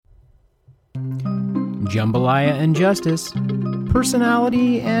Jambalaya and Justice,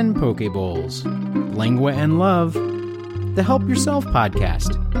 Personality and Pokeballs, Lingua and Love, the Help Yourself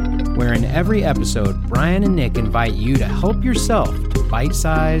podcast, where in every episode, Brian and Nick invite you to help yourself to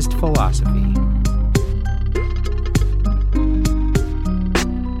bite-sized philosophy.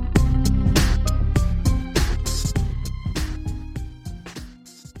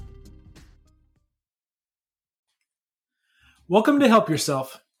 Welcome to Help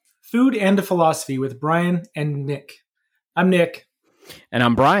Yourself, Food and a Philosophy with Brian and Nick. I'm Nick. And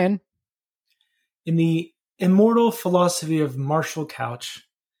I'm Brian. In the immortal philosophy of Marshall Couch,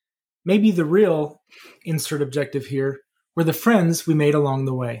 maybe the real insert objective here were the friends we made along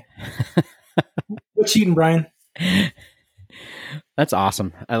the way. What you eating, Brian? That's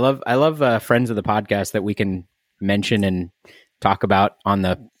awesome. I love friends of the podcast that we can mention and talk about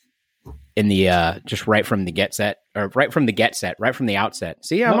just right from the get set, right from the outset.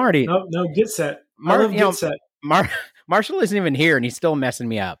 See, I'm already get set. I love get set. Marshall isn't even here, and he's still messing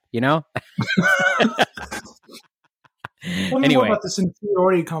me up. You know. Tell me more about this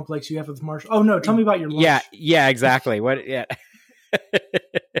inferiority complex you have with Marshall. Oh no, tell me about your lunch. Yeah, exactly. What? Yeah.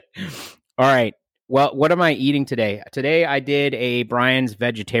 All right. Well, what am I eating today? Today I did a Brian's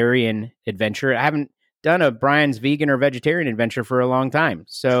vegetarian adventure. I haven't done a Brian's vegan or vegetarian adventure for a long time.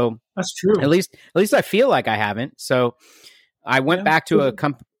 So that's true. At least I feel like I haven't. So I went back to a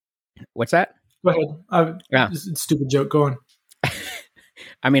company. What's that? Go ahead. It's a stupid joke. Go on.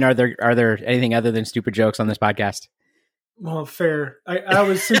 I mean, are there anything other than stupid jokes on this podcast? Well, fair. I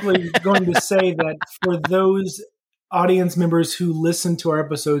was simply going to say that for those audience members who listen to our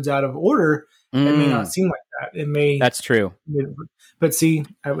episodes out of order, it may not seem like that. It may. That's true. But see,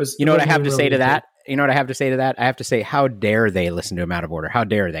 I was. You know what I have to say to that? You know what I have to say to that? I have to say, how dare they listen to them out of order? How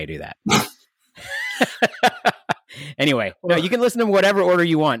dare they do that? Anyway, no, you can listen to them whatever order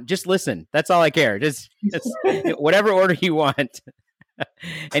you want. Just listen. That's all I care. Just whatever order you want.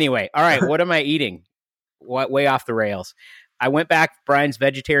 Anyway, all right. What am I eating? Way off the rails. I went back, Brian's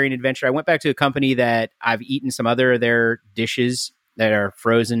vegetarian adventure. I went back to a company that I've eaten some other of their dishes that are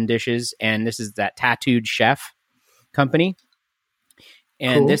frozen dishes. And this is that Tattooed Chef company.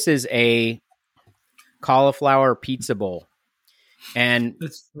 And cool. This is a cauliflower pizza bowl. And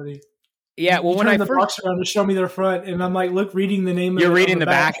that's funny. Yeah, well, when I the box around to show me their front, and I'm like, look, reading the name. You're reading the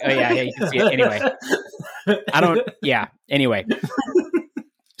back. Oh yeah, you can see it. Anyway, Anyway,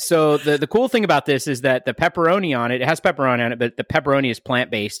 so the cool thing about this is that the pepperoni on it has pepperoni on it, but the pepperoni is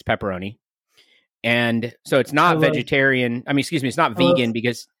plant-based pepperoni, and so it's not vegetarian. It's not vegan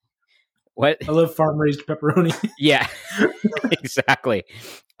because what? I love farm-raised pepperoni. Yeah, exactly.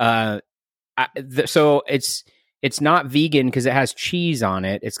 So it's not vegan because it has cheese on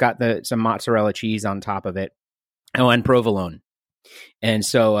it. It's got some mozzarella cheese on top of it. Oh, and provolone. And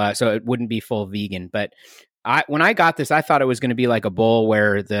so it wouldn't be full vegan. But when I got this, I thought it was going to be like a bowl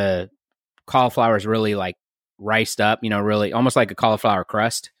where the cauliflower is really like riced up, really almost like a cauliflower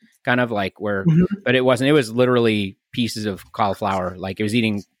crust, kind of like where, but it wasn't. It was literally pieces of cauliflower. Like it was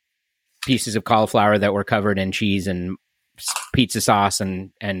eating pieces of cauliflower that were covered in cheese and pizza sauce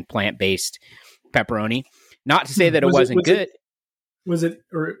and plant-based pepperoni. Not to say that it wasn't good. Was it?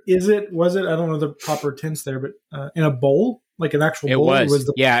 I don't know the proper tense there, but in a bowl, like an actual bowl? It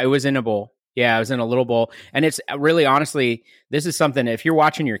was. It was in a bowl. Yeah, it was in a little bowl. And it's really, honestly, this is something, if you're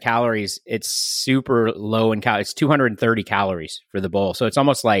watching your calories, it's super low in calories. It's 230 calories for the bowl. So it's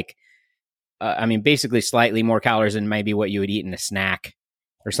almost like, basically slightly more calories than maybe what you would eat in a snack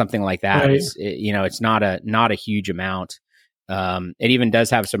or something like that. Right. It's not a huge amount. It even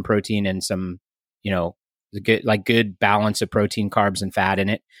does have some protein and some, good balance of protein, carbs, and fat in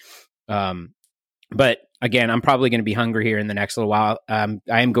it. But again, I'm probably going to be hungry here in the next little while. I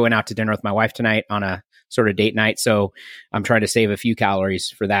am going out to dinner with my wife tonight on a sort of date night. So I'm trying to save a few calories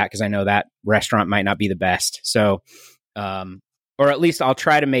for that because I know that restaurant might not be the best. So, or at least I'll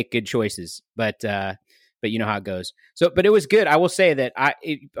try to make good choices, but you know how it goes. So, but it was good. I will say that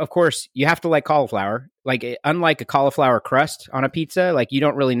of course you have to like cauliflower, unlike a cauliflower crust on a pizza, like you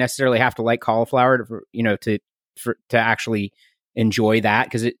don't really necessarily have to like cauliflower to actually enjoy that.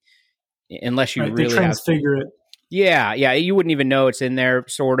 Cause unless you really transfigure it. Yeah. You wouldn't even know it's in there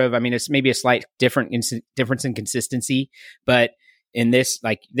sort of. I mean, it's maybe a slight difference in consistency, but in this,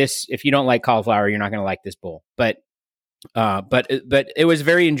 if you don't like cauliflower, you're not going to like this bowl, but it was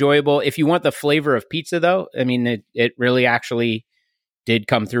very enjoyable. If you want the flavor of pizza, though, I mean, it really actually did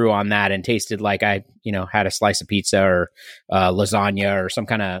come through on that and tasted like I, had a slice of pizza or lasagna or some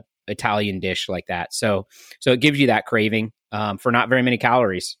kind of Italian dish like that. So it gives you that craving for not very many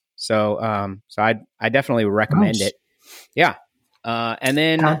calories. So I definitely would recommend it. Yeah. And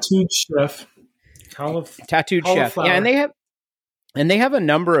then Tattooed Chef. Tattooed Chef. Yeah, and they have a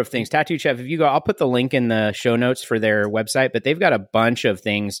number of things. Tattooed Chef, if you go, I'll put the link in the show notes for their website, but they've got a bunch of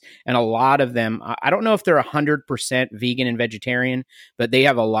things, and a lot of them, I don't know if they're 100% vegan and vegetarian, but they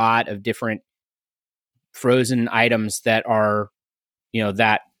have a lot of different frozen items that are,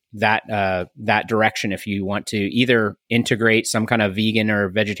 that direction. If you want to either integrate some kind of vegan or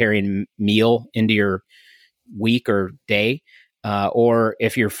vegetarian meal into your week or day, or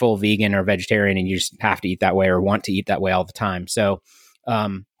if you're full vegan or vegetarian and you just have to eat that way or want to eat that way all the time. So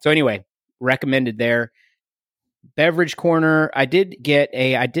anyway, recommended there. Beverage Corner. I didn't get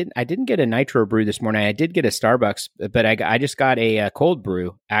a nitro brew this morning. I did get a Starbucks, but I just got a cold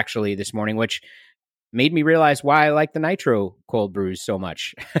brew actually this morning, which made me realize why I like the nitro cold brews so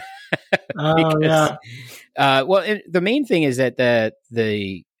much. Yeah. The main thing is that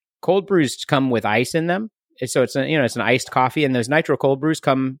the cold brews come with ice in them. So it's an iced coffee, and those nitro cold brews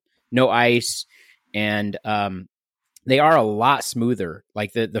come no ice, and they are a lot smoother.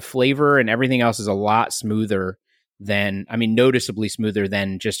 Like the flavor and everything else is a lot smoother noticeably smoother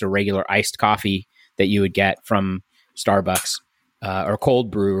than just a regular iced coffee that you would get from Starbucks or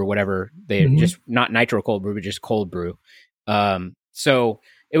cold brew or whatever. They just not nitro cold brew, but just cold brew. So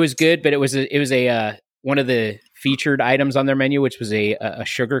it was good, but it was a one of the featured items on their menu, which was a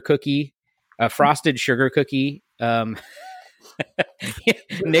sugar cookie. A frosted sugar cookie.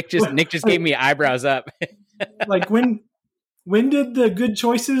 Nick just gave me eyebrows up. Like when did the good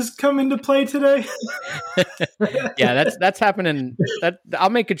choices come into play today? Yeah, that's happening. I'll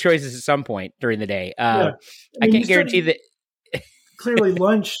make good choices at some point during the day. I can't guarantee that. Clearly,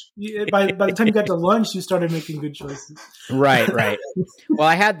 lunch. By the time you got to lunch, you started making good choices. Right. Well,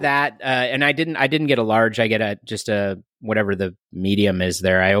 I had that, and I didn't get a large. I get just a whatever the medium is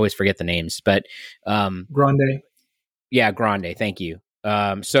there. I always forget the names, but Grande. Yeah, Grande. Thank you.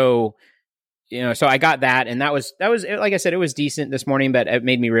 So I got that, and that was like I said, it was decent this morning, but it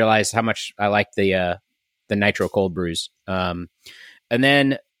made me realize how much I like the nitro cold brews. And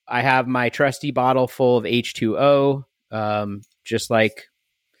then I have my trusty bottle full of H2O. Just like,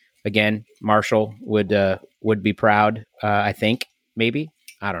 again, Marshall would be proud. I think maybe,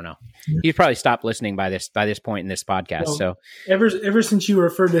 I don't know. He's probably stopped listening by this point in this podcast. Well, so ever since you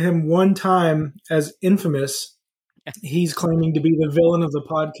referred to him one time as infamous, he's claiming to be the villain of the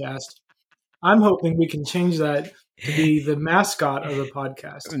podcast. I'm hoping we can change that to be the mascot of the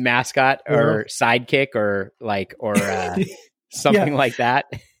podcast. Mascot or sidekick or something like that.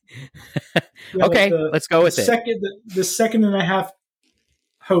 Yeah, okay, let's go with it. The second and a half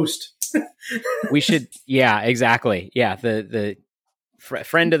host. We should, yeah, exactly. Yeah, the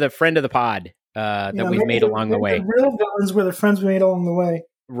friend of the pod that we've made along the way. The real villains were the friends we made along the way.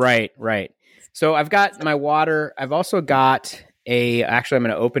 Right. So I've got my water. I've also got actually I'm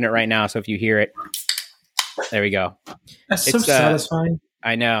going to open it right now. So if you hear it, there we go. That's so satisfying.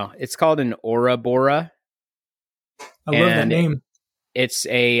 I know. It's called an Ora Bora. I love that name. It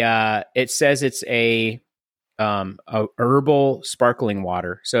says it's a herbal sparkling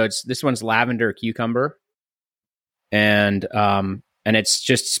water. So this one's lavender cucumber, and it's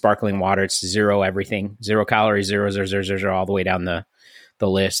just sparkling water. It's zero everything, 0 calories, 0 all the way down the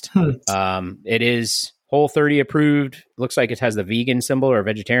list. It is Whole30 approved. Looks like it has the vegan symbol or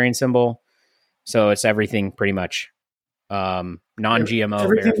vegetarian symbol. So it's everything pretty much. Non-GMO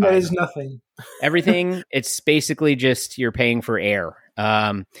everything verified. That is nothing. Everything. It's basically just you're paying for air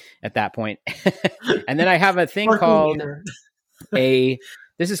at that point. And then I have a thing called this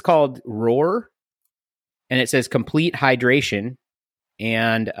is called Roar, and it says complete hydration,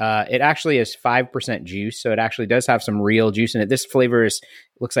 and it actually is 5% juice, so it actually does have some real juice in it. This flavor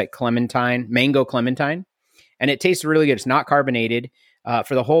looks like mango clementine, and it tastes really good. It's not carbonated.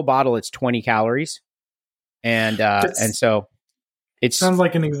 For the whole bottle, it's 20 calories. And so it sounds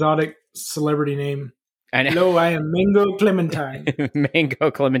like an exotic celebrity name. I know. Hello, I am Mango Clementine.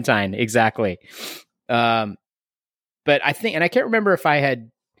 Mango Clementine, exactly. But I think, and I can't remember if I had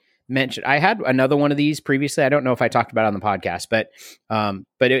mentioned, I had another one of these previously. I don't know if I talked about it on the podcast, but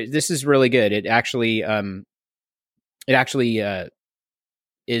this is really good. It actually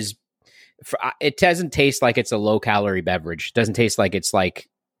is. It doesn't taste like it's a low calorie beverage. It doesn't taste like it's like,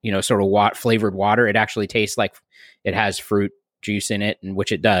 sort of flavored water. It actually tastes like it has fruit juice in it, and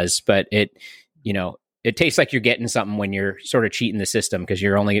which it does, but it tastes like you're getting something when you're sort of cheating the system because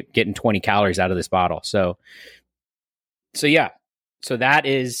you're only getting 20 calories out of this bottle. So yeah. So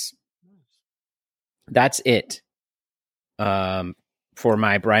that's it. For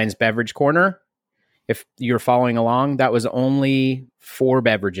my Brian's Beverage Corner. If you're following along, that was only 4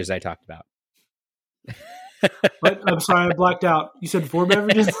 beverages I talked about. What? I'm sorry, I blacked out. You said 4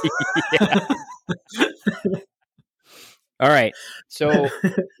 beverages? All right. So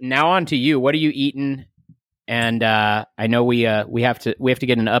now on to you. What are you eating? And I know we have to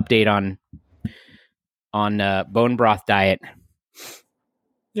get an update on bone broth diet.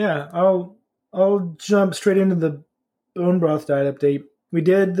 Yeah, I'll jump straight into the bone broth diet update. We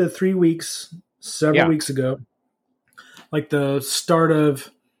did the 3 weeks several weeks ago, like the start of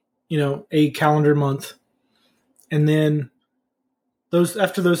a calendar month, and then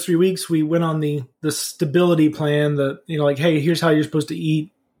after those 3 weeks, we went on the stability plan. Like, hey, here's how you're supposed to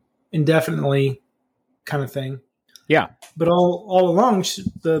eat indefinitely, kind of thing. Yeah. But all along,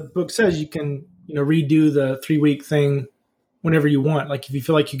 the book says you can redo the 3 week thing whenever you want. Like if you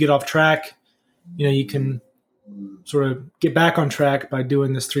feel like you get off track, you can sort of get back on track by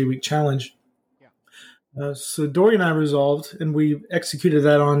doing this 3 week challenge. Yeah. So Dory and I resolved, and we executed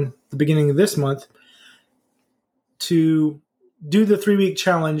that on the beginning of this month, to do the 3 week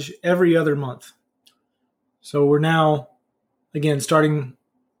challenge every other month. So we're now, again, starting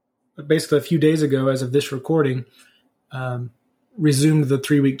basically a few days ago as of this recording, resumed the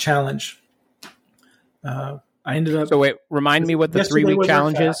 3 week challenge. I ended up. So wait, remind me what the 3 week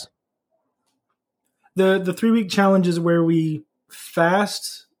challenge is. The 3 week challenge is where we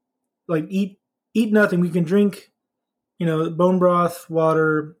fast, like eat nothing. We can drink, bone broth,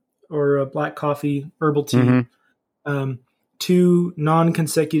 water, or black coffee, herbal tea. Mm-hmm. 2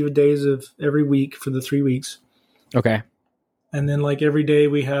 non-consecutive days of every week for the 3 weeks. Okay. And then like every day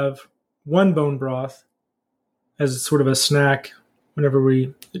we have 1 bone broth as sort of a snack whenever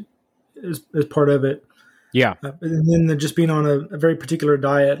as part of it. Yeah. And then just being on a very particular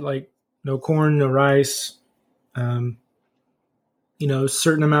diet, like no corn, no rice, certain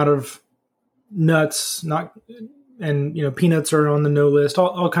amount of nuts, peanuts are on the no list,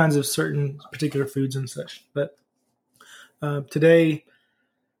 all kinds of certain particular foods and such. But today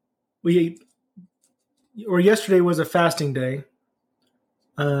yesterday was a fasting day.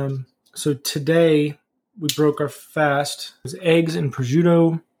 So today we broke our fast. It was eggs and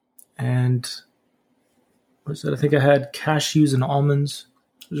prosciutto, and what was that? I think I had cashews and almonds.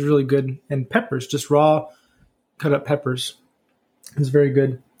 It was really good. And peppers, just raw cut up peppers. It was very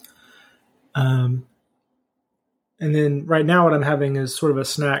good. And then right now what I'm having is sort of a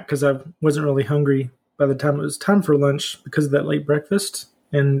snack because I wasn't really hungry by the time it was time for lunch because of that late breakfast.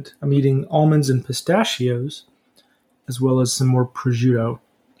 And I'm eating almonds and pistachios as well as some more prosciutto.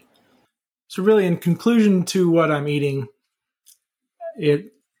 So really, in conclusion to what I'm eating,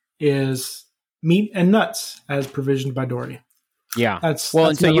 it is meat and nuts as provisioned by Dory. Yeah. And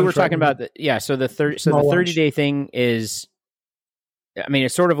so you were talking about so the 30-day thing is, I mean,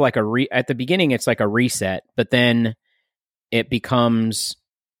 it's sort of like at the beginning, it's like a reset, but then it becomes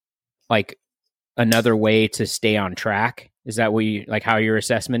like another way to stay on track. Is that what how your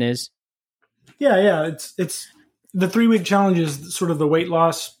assessment is? Yeah. It's the 3 week challenge is sort of the weight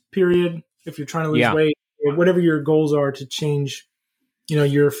loss period. If you're trying to lose weight or whatever your goals are to change,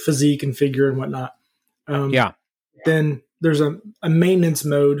 your physique and figure and whatnot. Then there's a maintenance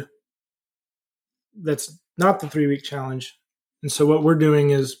mode that's not the 3 week challenge. And so what we're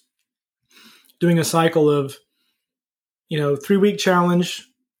doing is doing a cycle of, 3 week challenge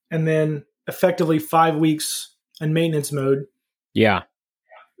and then effectively 5 weeks in maintenance mode. Yeah.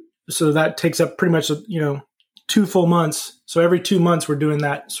 So that takes up pretty much, 2 full months. So every 2 months we're doing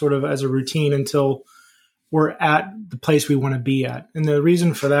that sort of as a routine until we're at the place we want to be at. And the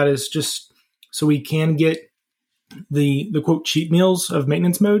reason for that is just so we can get the quote cheat meals of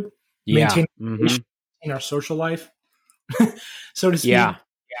maintenance mode, maintain our social life, so to speak. Yeah.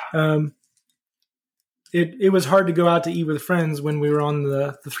 It was hard to go out to eat with friends when we were on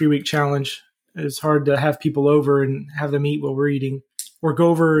the 3 week challenge. It's hard to have people over and have them eat what we're eating, or go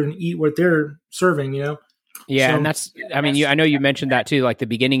over and eat what they're serving, Yeah, so, and that's, I mean, I know you mentioned that too, like the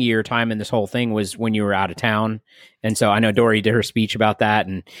beginning of your time in this whole thing was when you were out of town. And so I know Dory did her speech about that.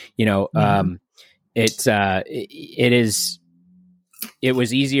 And, it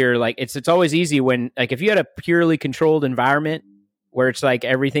was easier. Like it's always easy when, like, if you had a purely controlled environment where it's like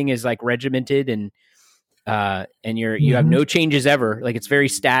everything is like regimented and you have no changes ever, like it's very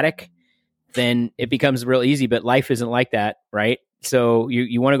static, then it becomes real easy. But life isn't like that, right? So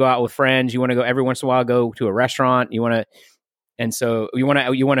you want to go out with friends. You want to go every once in a while, go to a restaurant. You want to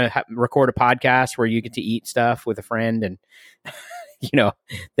record a podcast where you get to eat stuff with a friend and,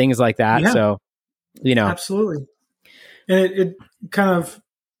 things like that. Yeah. So, absolutely. And it kind of,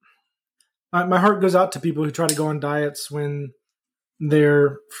 my heart goes out to people who try to go on diets when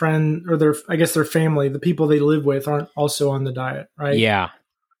their friend or their family, the people they live with, aren't also on the diet. Right. Yeah.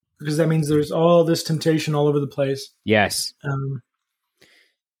 Because that means there's all this temptation all over the place. Yes.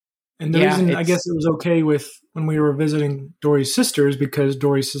 And the reason I guess it was okay with when we were visiting Dory's sister is because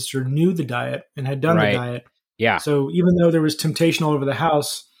Dory's sister knew the diet and had done the diet. Yeah. So even though there was temptation all over the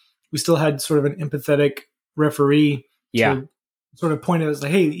house, we still had sort of an empathetic referee to sort of point out,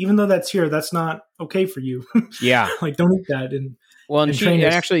 like, hey, even though that's here, that's not okay for you. Yeah. Like, don't eat that. And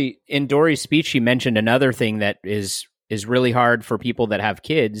actually in Dory's speech, she mentioned another thing that is really hard for people that have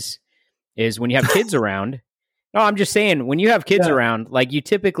kids is when you have kids around. No, I'm just saying when you have kids around, like you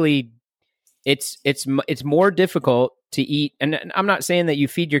typically it's more difficult to eat. And I'm not saying that you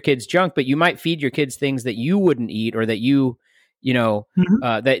feed your kids junk, but you might feed your kids things that you wouldn't eat or that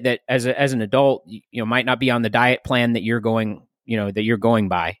that as an adult, might not be on the diet plan that you're going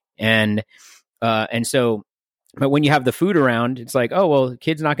by. And so, but when you have the food around, it's like, oh, well, the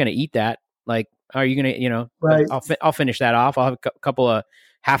kid's not going to eat that. Like, are you going to, right. I'll finish that off. I'll have a couple of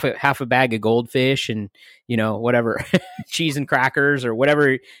half a bag of goldfish and, whatever cheese and crackers or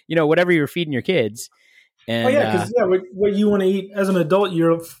whatever you're feeding your kids. And, what you want to eat as an adult,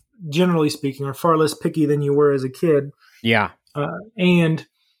 you're generally speaking are far less picky than you were as a kid. Yeah. And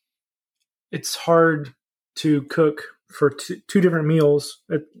it's hard to cook for two different meals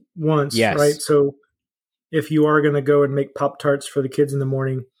at once, right? So if you are going to go and make Pop-Tarts for the kids in the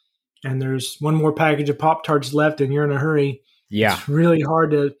morning and there's one more package of Pop-Tarts left and you're in a hurry, it's really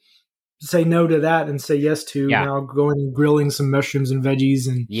hard to say no to that and say yes to now going and grilling some mushrooms and veggies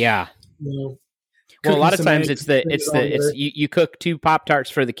and well, a lot of times you cook 2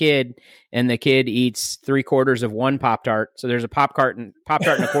 Pop-Tarts for the kid and the kid eats 3/4 of one Pop-Tart. So there's a Pop-Tart and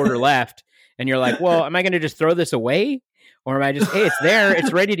a quarter left. And you're like, well, am I going to just throw this away? Or am I just, hey, it's there,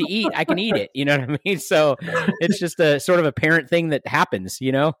 it's ready to eat, I can eat it. You know what I mean? So it's just a sort of a parent thing that happens,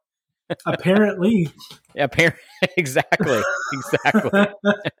 Apparently. Exactly.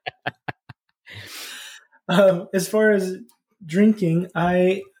 As far as drinking,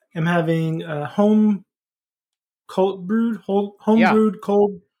 I am having home brewed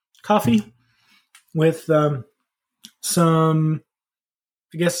cold coffee with some,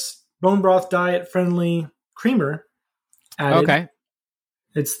 I guess, bone broth diet friendly creamer added. Okay.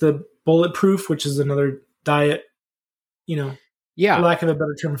 It's the Bulletproof, which is another diet, for lack of a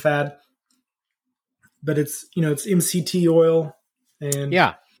better term, fad. But it's MCT oil and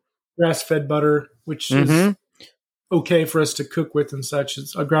grass-fed butter, which is okay for us to cook with and such.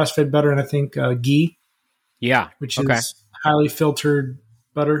 It's a grass-fed butter and I think ghee. Yeah. Which is highly filtered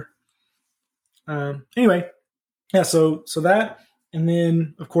butter. Anyway. Yeah, so that, and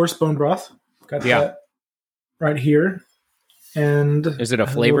then of course bone broth. Got that right here. And is it a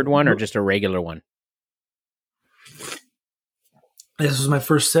flavored one or just a regular one? This was my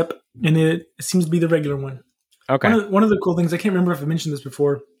first sip, and it seems to be the regular one. Okay. One of the cool things, I can't remember if I mentioned this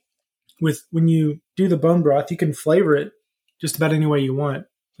before, with when you do the bone broth, you can flavor it just about any way you want.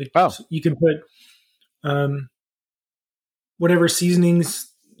 You can put whatever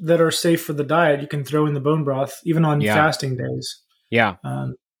seasonings that are safe for the diet, you can throw in the bone broth, even on fasting days. Yeah.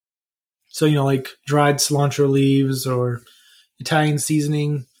 So, like dried cilantro leaves or Italian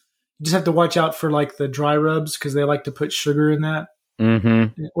seasoning. You just have to watch out for like the dry rubs because they like to put sugar in that.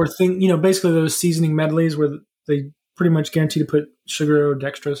 Mm-hmm. Or basically those seasoning medleys where they pretty much guarantee to put sugar or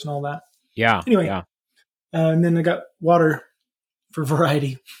dextrose and all that. Yeah. Anyway. And then I got water for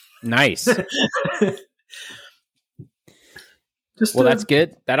variety. Nice. That's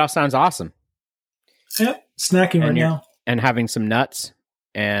good. That all sounds awesome. Yeah. Snacking right now. And having some nuts.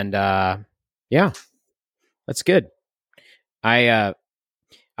 And that's good. I'm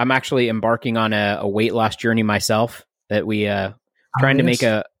actually embarking on a weight loss journey myself that we trying to make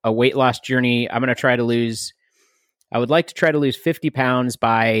a weight loss journey. I would like to try to lose 50 pounds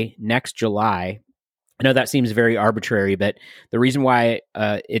by next July. I know that seems very arbitrary, but the reason why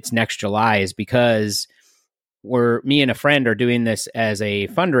it's next July is because me and a friend are doing this as a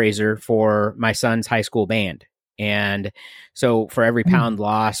fundraiser for my son's high school band. And so for every pound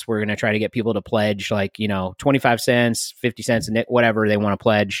loss, we're going to try to get people to pledge 25 cents, 50 cents, whatever they want to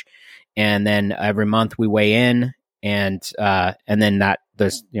pledge. And then every month we weigh in and then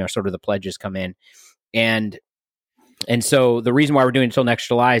sort of the pledges come in. And so the reason why we're doing it until next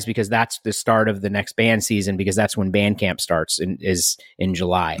July is because that's the start of the next band season, because that's when band camp starts is in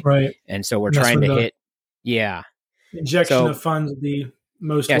July. Right. And so we're trying to hit, injection of funds would be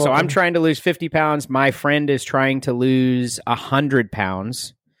most welcome. So I'm trying to lose 50 pounds. My friend is trying to lose 100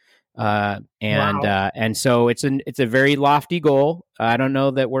 pounds. And so it's a very lofty goal. I don't know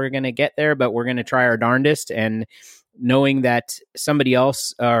that we're going to get there, but we're going to try our darndest. And knowing that somebody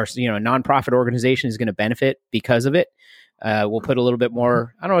else or, a nonprofit organization is going to benefit because of it, we'll put a little bit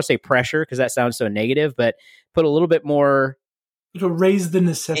more, I don't want to say pressure because that sounds so negative, but put a little bit more It'll raise the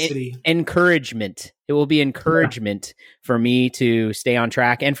necessity. Encouragement. It will be encouragement for me to stay on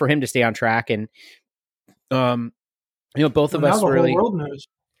track and for him to stay on track. And, both of us the really. Whole world knows.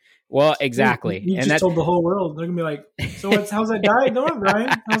 Well, exactly. You just told the whole world. They're going to be like, so how's that diet going, Brian?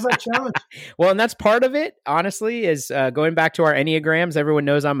 How's that challenge? Well, and that's part of it, honestly, is going back to our Enneagrams. Everyone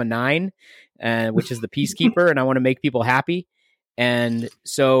knows I'm a 9, which is the peacekeeper, and I want to make people happy. And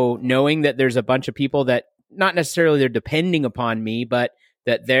so knowing that there's a bunch of people that not necessarily they're depending upon me, but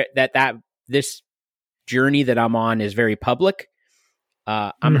that this journey that I'm on is very public.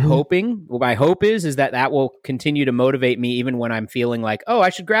 I'm hoping, my hope is that will continue to motivate me even when I'm feeling like, oh, I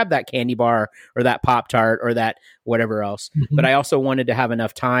should grab that candy bar or that Pop-Tart or that whatever else. But I also wanted to have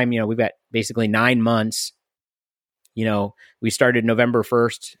enough time. We've got basically 9 months. We started November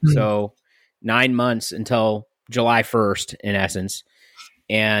 1st. So 9 months until July 1st in essence.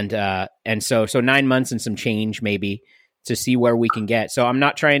 And so 9 months and some change maybe to see where we can get. So I'm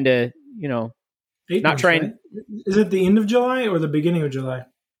not trying to, 8 months, right? Is it the end of July or the beginning of July?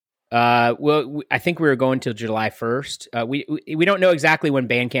 Well, I think we were going till July 1st. We don't know exactly when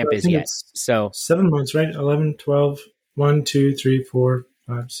band camp is yet. So 7 months, right? 11, 12, 1, 2, 3, 4,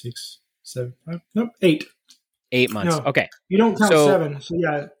 5, 6, 7, 5. Nope, 8. 8 months. No, okay. You don't count 7. So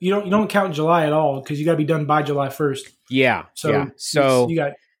yeah, you don't count July at all because you got to be done by July 1st. Yeah. So you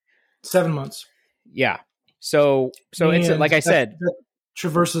got 7 months. Yeah. So it's like I said, that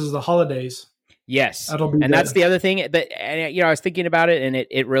traverses the holidays. Yes. And that's the other thing that, I was thinking about it, and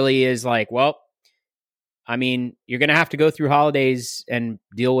it really is like, well, I mean, you're going to have to go through holidays and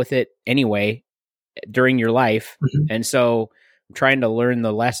deal with it anyway during your life. And so I'm trying to learn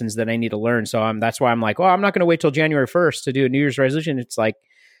the lessons that I need to learn. So that's why I'm like, well, I'm not going to wait till January 1st to do a New Year's resolution. It's like,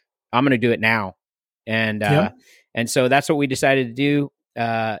 I'm going to do it now. And so that's what we decided to do.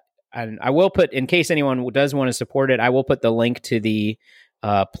 And I will put, in case anyone does want to support it, I will put the link to the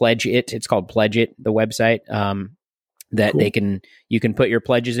Pledge It. It's called Pledge It, the website, that cool. You can put your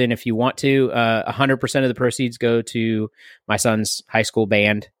pledges in if you want to. 100% of the proceeds go to my son's high school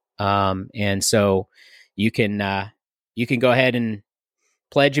band. And so you can go ahead and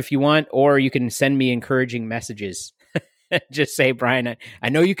pledge if you want, or you can send me encouraging messages. Just say, Brian, I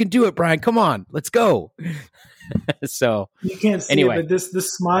know you can do it, Brian. Come on, let's go. So you can't see it, but this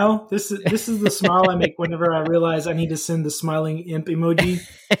smile, this is the smile I make whenever I realize I need to send the smiling imp emoji.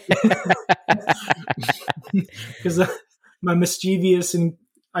 Because my mischievous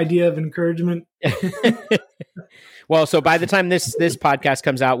idea of encouragement. Well, so by the time this podcast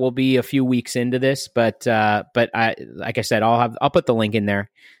comes out, we'll be a few weeks into this, but I, like I said, I'll put the link in there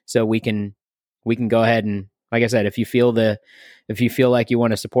so we can go ahead and, like I said, if you feel like you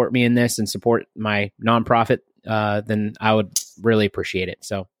want to support me in this and support my nonprofit, then I would really appreciate it.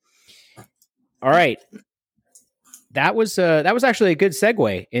 So, all right. That was actually a good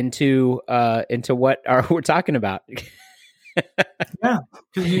segue into what we're talking about. Yeah,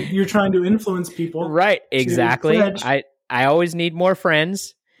 because you're trying to influence people, right? Exactly. I always need more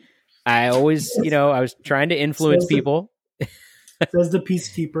friends. I always, I was trying to influence people. Says the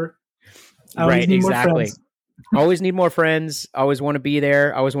peacekeeper. Right? Exactly. Always need more friends. Always want to be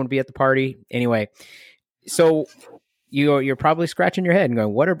there. Always want to be at the party. Anyway, so you're probably scratching your head and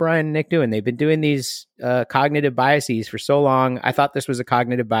going, "What are Brian and Nick doing? They've been doing these cognitive biases for so long. I thought this was a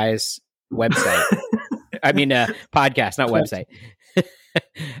cognitive bias website." I mean, podcast, not website.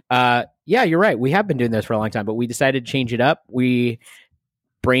 Yeah, you're right. We have been doing this for a long time, but we decided to change it up. We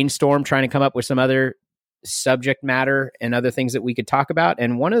brainstormed trying to come up with some other subject matter and other things that we could talk about.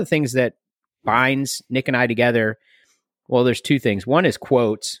 And one of the things that binds Nick and I together, well, there's two things. One is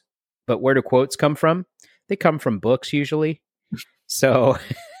quotes, but where do quotes come from? They come from books usually. So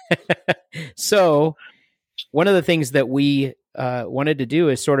one of the things that we wanted to do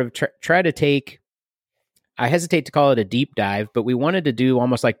is sort of try to take, I hesitate to call it a deep dive, but we wanted to do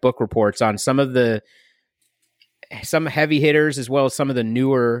almost like book reports on some heavy hitters as well as some of the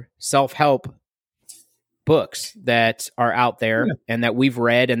newer self-help books that are out there and that we've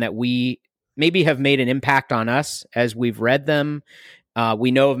read and that we maybe have made an impact on us as we've read them.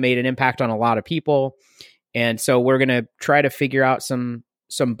 We know have made an impact on a lot of people. And so we're going to try to figure out some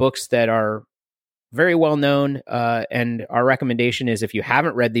books that are very well known. And our recommendation is if you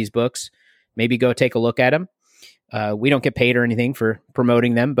haven't read these books, maybe go take a look at them. We don't get paid or anything for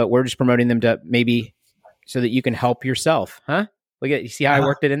promoting them, but we're just promoting them to maybe so that you can help yourself. Huh? You see how I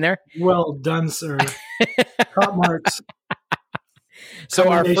worked it in there? Well done, sir. Top marks. So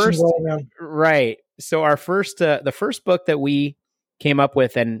our first, right. So our first, the first book that we came up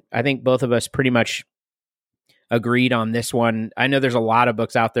with, and I think both of us pretty much agreed on this one. I know there's a lot of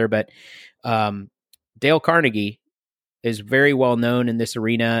books out there, but Dale Carnegie is very well known in this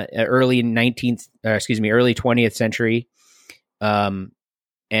arena, early 20th century.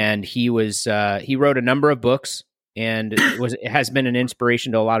 And he wrote a number of books, and it has been an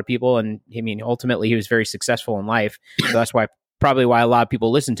inspiration to a lot of people. And I mean, ultimately he was very successful in life. So that's probably why a lot of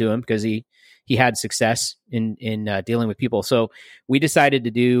people listen to him, because he had success in dealing with people. So we decided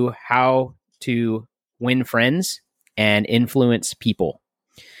to do how to win friends and influence people.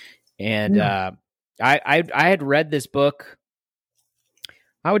 And I had read this book,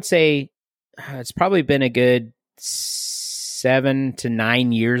 I would say it's probably been a good 7 to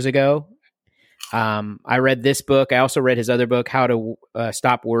 9 years ago. I read this book. I also read his other book, How to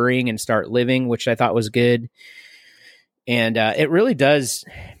Stop Worrying and Start Living, which I thought was good. And it really does,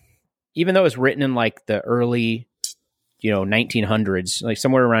 even though it was written in like the early, 1900s, like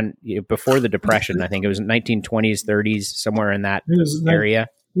somewhere around before the Depression. I think it was 1920s, 30s, somewhere in that area.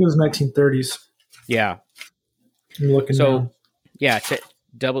 It was 1930s. Yeah. I'm looking now. Yeah,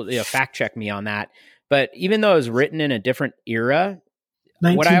 to fact check me on that. But even though it was written in a different era,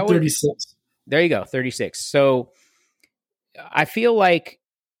 1936. There you go, 36. So I feel like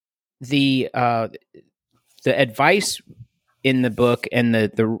the advice in the book and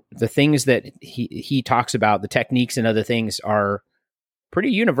the things that he talks about, the techniques and other things, are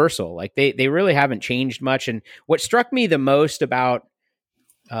pretty universal. Like they really haven't changed much. And what struck me the most about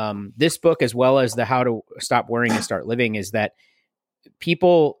this book, as well as the How to Stop Worrying and Start Living, is that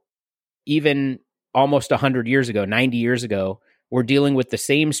people, even almost 100 years ago, 90 years ago, were dealing with the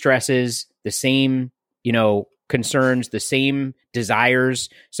same stresses, the same, concerns, the same desires,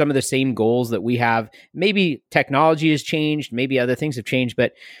 some of the same goals that we have. Maybe technology has changed, maybe other things have changed,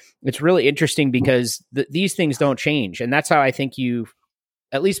 but it's really interesting because these things don't change. And that's how I think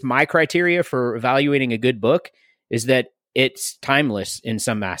at least my criteria for evaluating a good book is that it's timeless in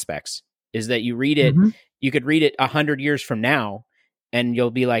some aspects, is that you read it, you could read it 100 years from now, and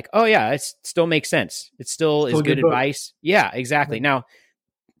you'll be like, oh yeah, it still makes sense. It still is good advice. Yeah, exactly. Now,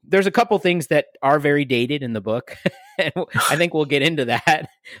 there's a couple things that are very dated in the book, and I think we'll get into that.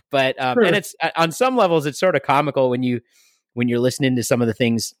 But sure. And it's on some levels, it's sort of comical when you're listening to some of the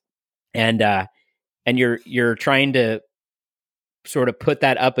things, and you're trying to sort of put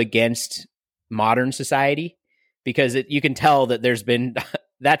that up against modern society, because you can tell that there's been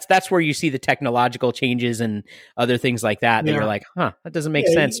that's where you see the technological changes and other things like that. That you're like, that doesn't make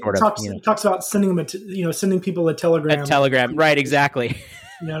sense. It talks about sending people a telegram. A telegram, right? Exactly.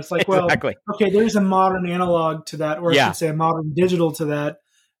 It's like, well, exactly. Okay, there's a modern analog to that, or I should say a modern digital to that.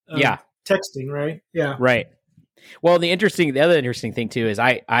 Texting, right? Yeah, right. Well, the other interesting thing too is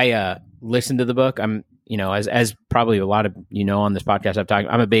I listened to the book. I'm, as probably a lot of on this podcast,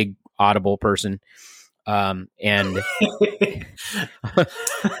 I'm a big Audible person. And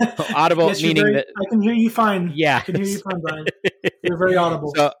Audible, yes, meaning that I can hear you fine. Yeah, I can hear you fine, Brian. You're very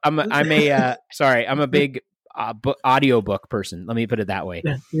audible. So I'm a big audiobook person. Let me put it that way.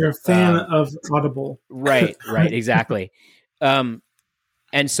 Yeah, you're a fan of Audible. Right, exactly. And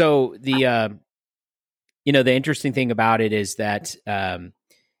so the interesting thing about it is that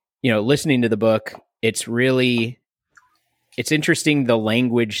listening to the book, it's interesting the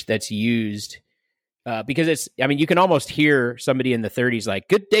language that's used. Because you can almost hear somebody in the 30s like,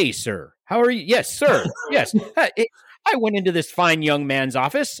 "Good day, sir. How are you? Yes, sir. Yes. I went into this fine young man's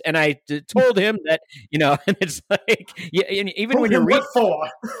office and I told him that, and it's like, even when you're reading,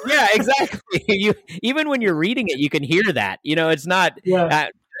 yeah, exactly. Even when you're reading it, you can hear that. It's not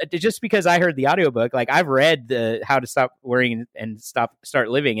just because I heard the audiobook. Like I've read the How to Stop Worrying and Start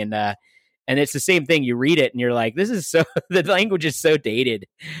Living, and it's the same thing. You read it and you're like, this is the language is so dated.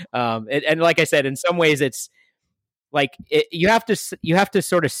 And like I said, in some ways it's like, you have to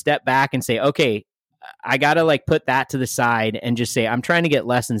sort of step back and say, okay, I got to like put that to the side and just say, I'm trying to get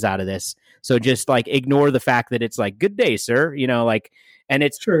lessons out of this. So just like ignore the fact that it's like, good day, sir. And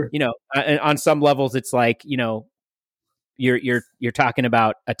it's, sure. On some levels it's like, you're talking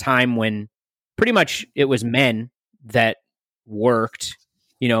about a time when pretty much it was men that worked,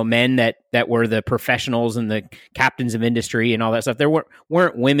 men that were the professionals and the captains of industry and all that stuff. There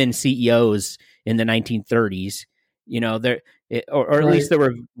weren't women CEOs in the 1930s, or at least there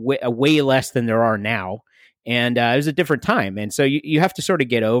were way less than there are now. And it was a different time. And so you have to sort of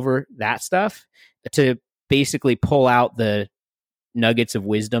get over that stuff to basically pull out the nuggets of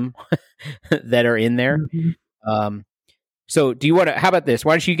wisdom that are in there. Mm-hmm. So do you want to, how about this?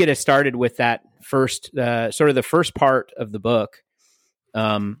 Why don't you get us started with that first, sort of the first part of the book,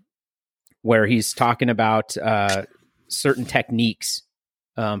 where he's talking about certain techniques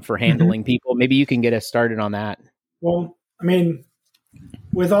for handling people. Maybe you can get us started on that. Well,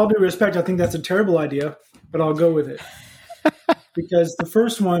 with all due respect, I think that's a terrible idea, but I'll go with it. because the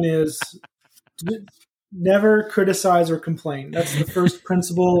first one is never criticize or complain. That's the first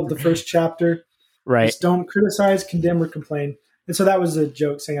principle of the first chapter. Right. Just don't criticize, condemn, or complain. And so that was a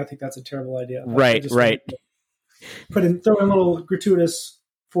joke saying I think that's a terrible idea. Right. Throw in a little gratuitous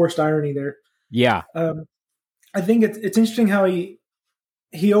forced irony there. Yeah. I think it's interesting how he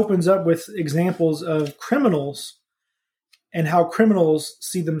opens up with examples of criminals and how criminals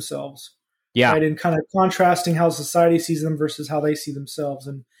see themselves. Yeah. Right, and kind of contrasting how society sees them versus how they see themselves.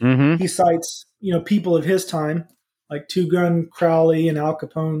 And he cites, people of his time, like Two Gun, Crowley, and Al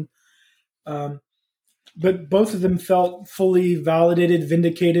Capone. But both of them felt fully validated,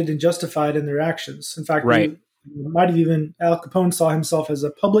 vindicated, and justified in their actions. In fact, right. might have even Al Capone saw himself as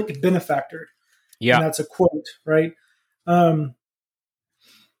a public benefactor. Yeah. And that's a quote, right? And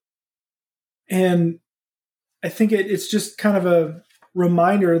I think it's just kind of a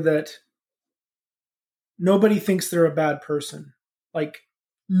reminder that nobody thinks they're a bad person. Like,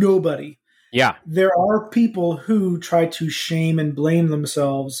 nobody. Yeah. There are people who try to shame and blame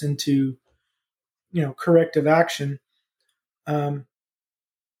themselves into, corrective action. But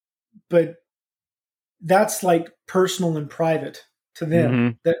that's like personal and private to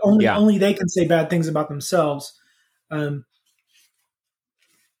them. That only they can say bad things about themselves.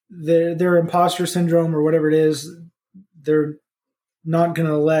 Their imposter syndrome or whatever it is, they're not going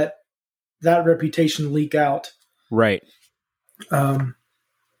to let that reputation leak out. Right.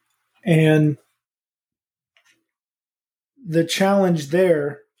 And the challenge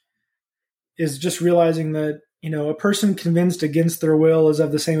there is just realizing that, a person convinced against their will is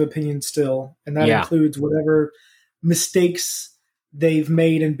of the same opinion still. And that includes whatever mistakes they've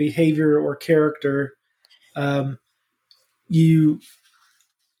made in behavior or character. You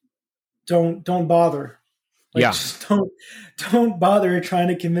don't bother. Just don't bother trying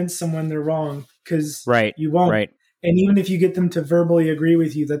to convince someone they're wrong, because you won't. Right. And even if you get them to verbally agree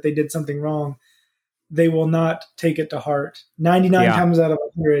with you that they did something wrong, they will not take it to heart. 99 times out of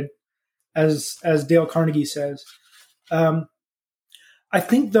 100, as Dale Carnegie says. I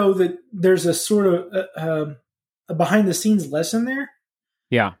think, though, that there's a sort of a behind-the-scenes lesson there.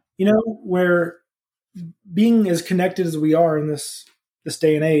 Yeah. Where being as connected as we are in this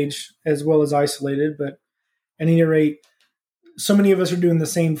day and age, as well as isolated, but at any rate, so many of us are doing the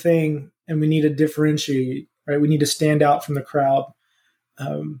same thing, and we need to differentiate, right? We need to stand out from the crowd.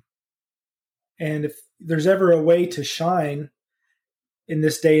 And if there's ever a way to shine in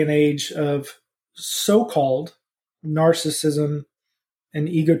this day and age of so-called narcissism and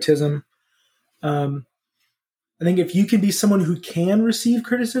egotism, I think if you can be someone who can receive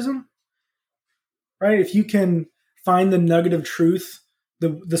criticism, right? If you can find the nugget of truth,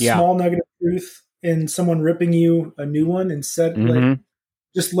 the small nugget of truth in someone ripping you a new one, instead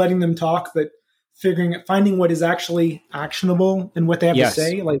just letting them talk, but finding what is actually actionable and what they have to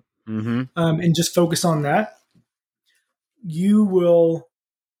say, and just focus on that, you will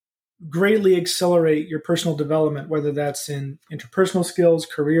greatly accelerate your personal development, whether that's in interpersonal skills,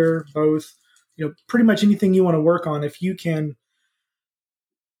 career, both, pretty much anything you want to work on. If you can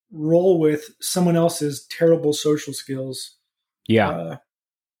roll with someone else's terrible social skills,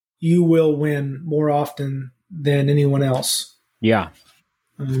 you will win more often than anyone else. Yeah.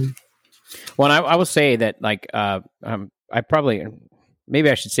 Well, I will say that, like, I probably,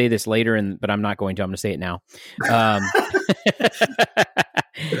 maybe I should say this later, but I'm not going to. I'm going to say it now.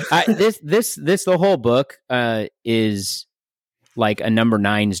 The whole book is like a number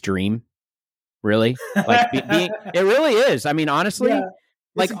 9's dream. Really, like it really is. I mean, honestly,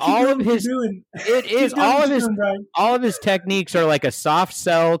 like all of his techniques are like a soft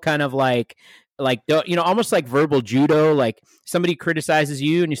sell, kind of like almost like verbal judo. Like somebody criticizes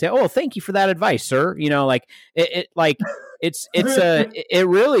you and you say, "Oh, thank you for that advice, sir." Like it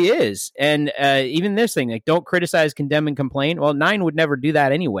really is. And even this thing, like, don't criticize, condemn, and complain. Well, 9 would never do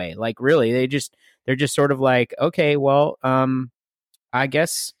that anyway. Like, really, they're just sort of like, okay, well, I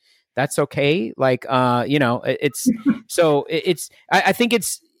guess that's okay. Like, it's so it's. I think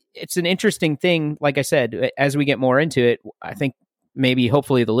it's an interesting thing. Like I said, as we get more into it, I think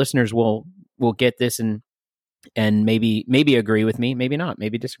hopefully the listeners will get this and maybe agree with me, maybe not,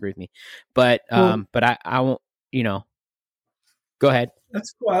 maybe disagree with me, but I won't. Go ahead.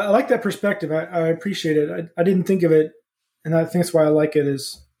 That's cool. I like that perspective. I appreciate it. I didn't think of it, and I think that's why I like it.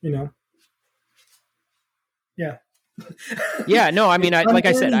 Is yeah. Yeah, no, I mean, I'm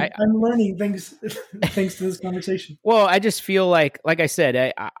learning things thanks to this conversation. Well, I just feel like I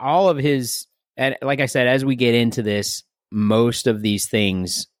said, all of his, and like I said, as we get into this, most of these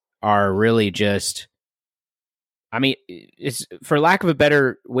things are really just I mean, it's, for lack of a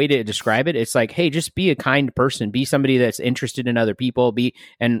better way to describe it, it's like, hey, just be a kind person, be somebody that's interested in other people,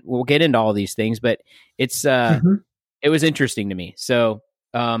 and we'll get into all these things, but it's Mhm. it was interesting to me. So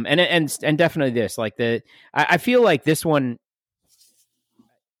and definitely this, like I feel like this one,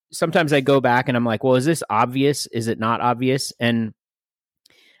 sometimes I go back and I'm like, well, is this obvious? Is it not obvious? And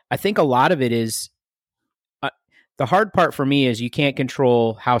I think a lot of it is, the hard part for me is you can't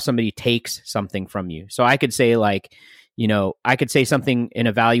control how somebody takes something from you. So I could say, like, I could say something in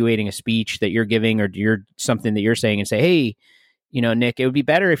evaluating a speech that you're giving, or something that you're saying, and say, hey, Nick, it would be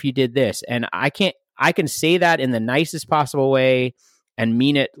better if you did this. And I can say that in the nicest possible way and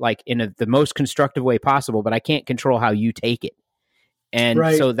mean it like in the most constructive way possible, but I can't control how you take it. And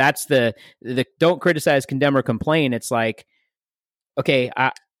Right. so that's the don't criticize, condemn, or complain. It's like, okay,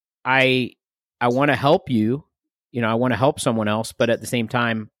 I want to help you. I want to help someone else, but at the same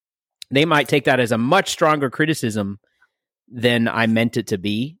time, they might take that as a much stronger criticism than I meant it to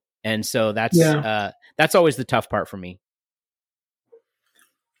be. And so that's always the tough part for me.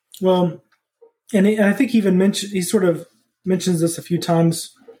 Well, and I think he sort of mentions this a few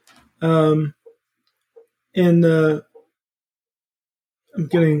times. In I'm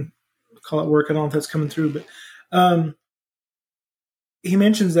getting call it work. I don't know if that's coming through, but he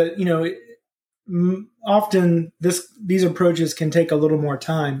mentions that often these approaches can take a little more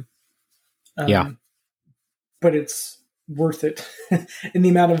time. Yeah. But it's worth it in the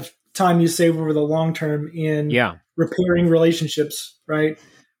amount of time you save over the long term in repairing relationships, right?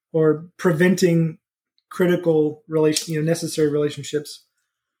 Or preventing critical necessary relationships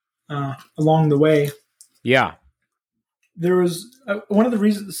along the way. Yeah. There was one of the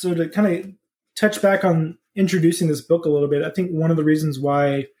reasons, so to kind of touch back on introducing this book a little bit, I think one of the reasons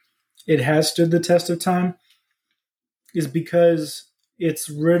why it has stood the test of time is because it's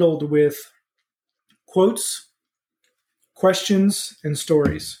riddled with quotes, questions, and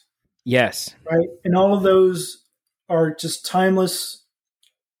stories. Yes. Right. And all of those are just timeless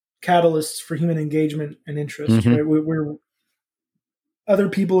catalysts for human engagement and interest. Mm-hmm. Right. We're other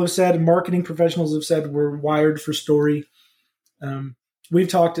people have said, marketing professionals have said, we're wired for story. We've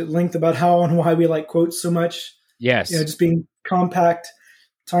talked at length about how and why we like quotes so much. Yes. Just being compact,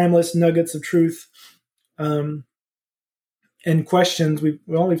 timeless nuggets of truth. And questions.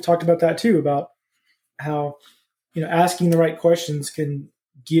 We've talked about that too, about how, asking the right questions can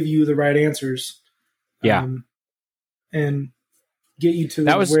give you the right answers. Yeah. And get you to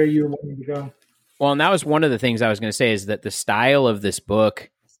where you're wanting to go. Well, and that was one of the things I was going to say, is that the style of this book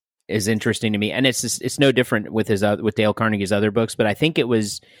is interesting to me, and it's no different with with Dale Carnegie's other books. But I think it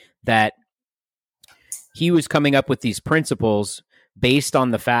was that he was coming up with these principles based on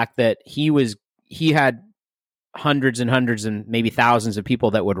the fact that he had hundreds and hundreds and maybe thousands of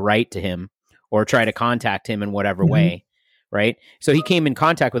people that would write to him or try to contact him in whatever Mm-hmm. way, right? So he came in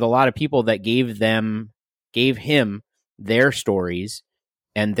contact with a lot of people that gave him their stories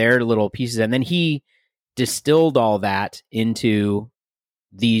and their little pieces, and then he distilled all that into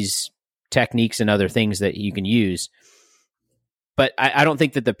these techniques and other things that you can use. But I don't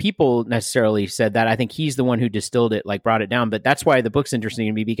think that the people necessarily said that. I think he's the one who distilled it, like brought it down. But that's why the book's interesting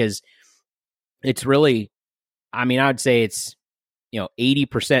to me, because it's really, I mean, I would say it's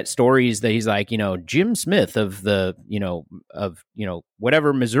 80% stories that he's like, Jim Smith of the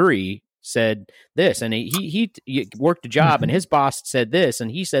whatever Missouri said this, and he worked a job, Mm-hmm. and his boss said this, and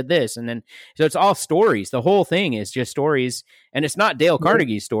he said this, and then so it's all stories. The whole thing is just stories, and it's not Dale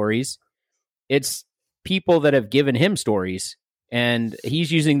Carnegie's stories; it's people that have given him stories, and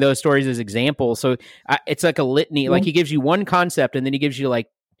he's using those stories as examples. So it's like a litany. Like he gives you one concept, and then he gives you like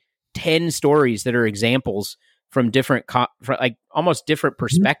 10 stories that are examples from different, like almost different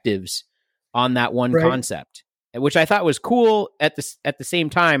perspectives on that one concept, which I thought was cool. At the same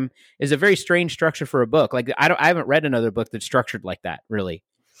time, is a very strange structure for a book. Like I haven't read another book that's structured like that, really.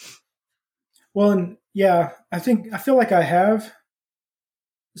 Well, and I feel like I have,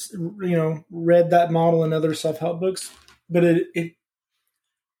 read that model in other self-help books, but it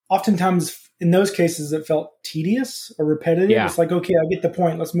oftentimes in those cases it felt tedious or repetitive. Yeah. It's like, okay, I get the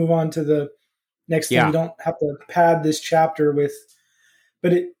point. Let's move on to the next thing. You don't have to pad this chapter with,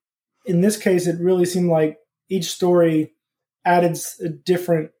 but in this case, it really seemed like each story added a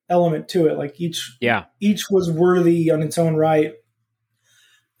different element to it. Like each was worthy on its own right.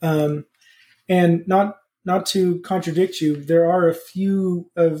 And not to contradict you, there are a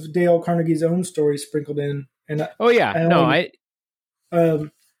few of Dale Carnegie's own stories sprinkled in. And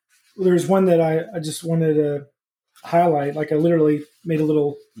there's one that I just wanted to highlight. Like I literally made a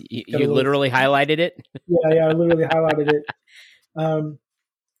little. You literally highlighted it? Yeah, I literally highlighted it.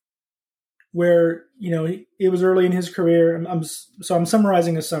 where, it was early in his career. I'm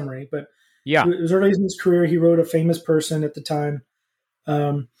summarizing a summary, but Yeah. it was early in his career. He wrote a famous person at the time.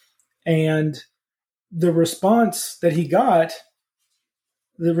 And the response that he got,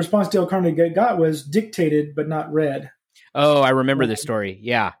 the response Dale Carnegie got was dictated but not read. Oh, I remember this story.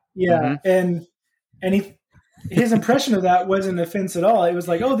 Yeah. Yeah. Mm-hmm. And his impression of that wasn't offense at all. It was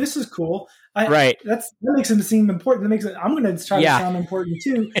like, oh, this is cool. Right. That makes him seem important. That makes it, I'm going to try to sound important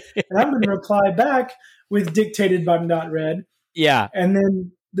too. And I'm going to reply back with dictated but not read. Yeah. And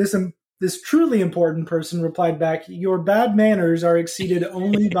then this truly important person replied back, your bad manners are exceeded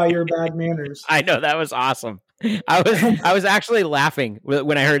only by your bad manners. I know, that was awesome. I was actually laughing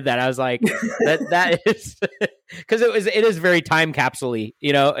when I heard that. I was like, that is because it is very time capsule-y.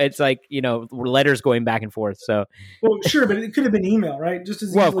 It's like, letters going back and forth. So, well, sure, but it could have been email, right? Just as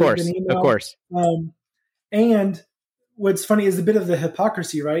easily of course, been email. Of course. And what's funny is a bit of the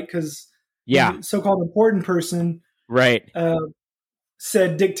hypocrisy, right? Because the so-called important person, right,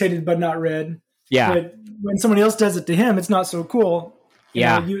 said dictated but not read. Yeah, but when somebody else does it to him, it's not so cool.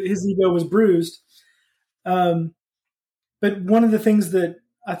 His ego was bruised. But one of the things that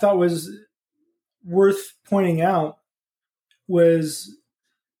I thought was worth pointing out was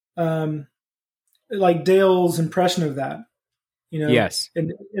like Dale's impression of that. Yes.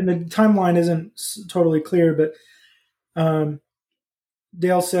 And the timeline isn't totally clear, but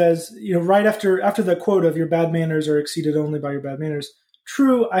Dale says, right after the quote of your bad manners are exceeded only by your bad manners.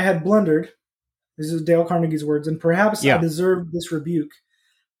 True, I had blundered. This is Dale Carnegie's words, and perhaps I deserved this rebuke.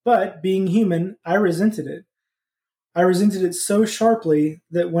 But being human, I resented it. I resented it so sharply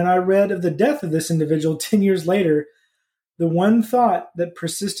that when I read of the death of this individual 10 years later, the one thought that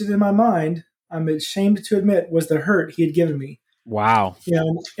persisted in my mind, I'm ashamed to admit, was the hurt he had given me. Wow.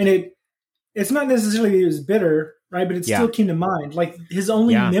 And it's not necessarily that he was bitter, right? But it still came to mind. Like his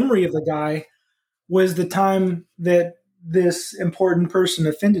only memory of the guy was the time that this important person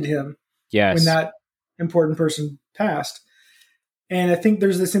offended him. Yes. When that important person passed. And I think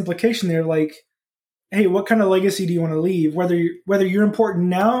there's this implication there, like, hey, what kind of legacy do you want to leave? Whether you're important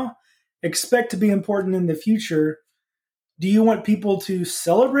now, expect to be important in the future. Do you want people to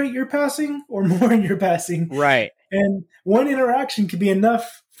celebrate your passing or mourn your passing? Right. And one interaction could be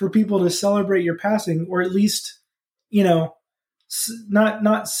enough for people to celebrate your passing, or at least,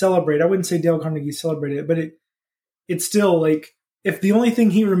 not celebrate. I wouldn't say Dale Carnegie celebrated it, but it's still like, if the only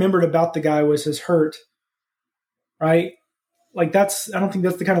thing he remembered about the guy was his hurt, right? Like I don't think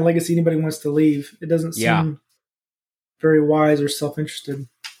that's the kind of legacy anybody wants to leave. It doesn't seem very wise or self-interested.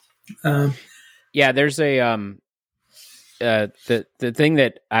 There's a, the thing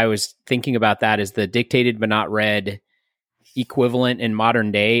that I was thinking about that is the dictated but not read equivalent in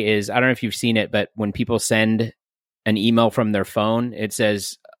modern day is, I don't know if you've seen it, but when people send an email from their phone, it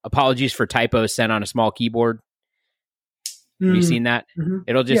says, apologies for typos sent on a small keyboard. Have you seen that? Mm-hmm.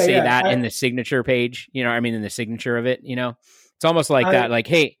 It'll just say that in the signature page, in the signature of it, it's almost like that. Like,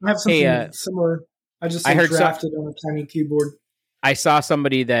 hey, I have something similar. I just drafted on a tiny keyboard. I saw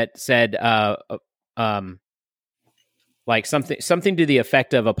somebody that said, like something to the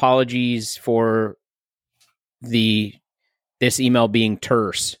effect of apologies for this email being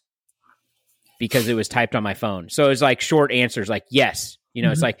terse because it was typed on my phone. So it's like short answers, like yes.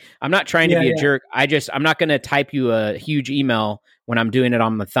 It's like, I'm not trying to be a jerk. I'm not going to type you a huge email when I'm doing it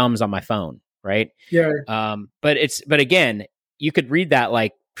on the thumbs on my phone. Right. Yeah. But again, you could read that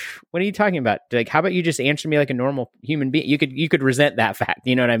like, what are you talking about? Like, how about you just answer me like a normal human being? You could resent that fact.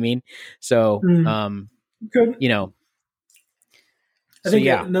 You know what I mean? So, good. I think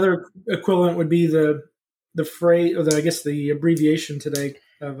yeah. Another equivalent would be the phrase, or the abbreviation today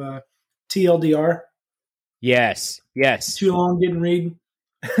of TLDR. Yes. Too long, didn't read.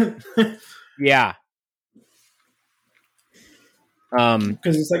 Yeah.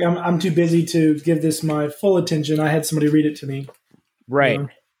 Because it's like I'm too busy to give this my full attention. I had somebody read it to me. Right.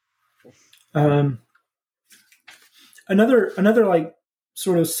 Another like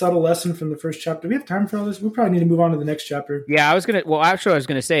sort of subtle lesson from the first chapter. Do we have time for all this? We probably need to move on to the next chapter. Yeah, I was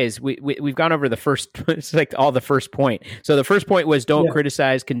gonna say is we've gone over the first. It's like all the first point. So the first point was don't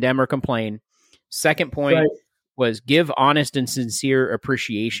criticize, condemn, or complain. Second point was give honest and sincere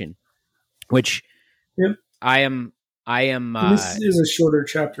appreciation, which I am. This is a shorter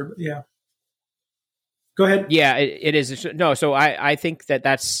chapter, but yeah. Go ahead. Yeah, it is. No, so I think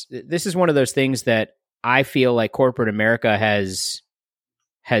this is one of those things that I feel like corporate America has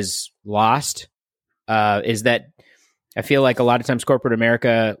lost. Is that I feel like a lot of times corporate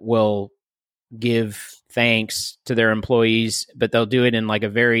America will give thanks to their employees, but they'll do it in like a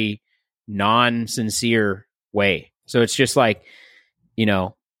very non-sincere way. So it's just like,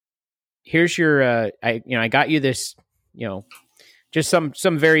 here's your, I got you this, just some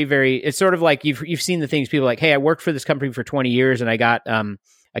very, very, it's sort of like you've seen the things people like, hey, I worked for this company for 20 years and I got,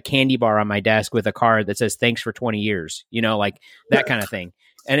 a candy bar on my desk with a card that says thanks for 20 years, like that kind of thing.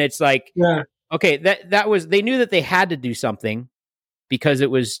 And it's like, okay, that was, they knew that they had to do something because it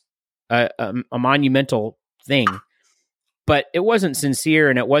was a monumental thing, but it wasn't sincere,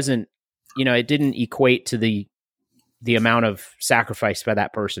 and it wasn't, it didn't equate to the amount of sacrifice by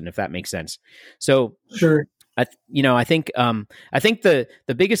that person, if that makes sense. So sure. I think the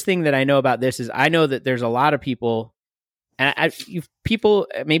biggest thing that I know about this is I know that there's a lot of people, and people,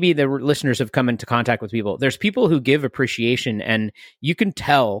 maybe the listeners have come into contact with people. There's people who give appreciation, and you can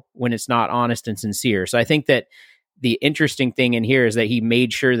tell when it's not honest and sincere. So I think that the interesting thing in here is that he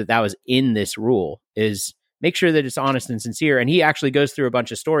made sure that was in this rule, is make sure that it's honest and sincere. And he actually goes through a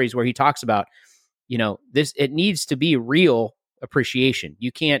bunch of stories where he talks about, this, it needs to be real appreciation.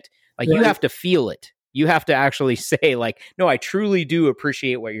 You can't, you have to feel it. You have to actually say no, I truly do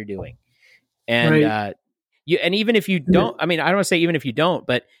appreciate what you're doing. And, and even if you don't, I don't want to say even if you don't,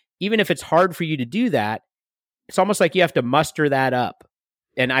 but even if it's hard for you to do that, it's almost like you have to muster that up.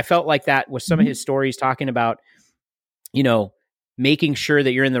 And I felt like that with some of his stories talking about, making sure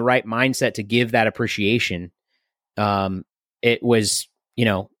that you're in the right mindset to give that appreciation. It was,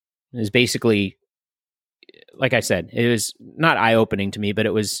 it was basically, like I said, it was not eye-opening to me, but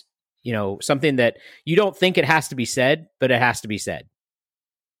it was, something that you don't think it has to be said, but it has to be said.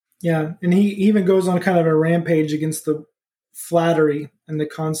 Yeah, and he even goes on kind of a rampage against the flattery and the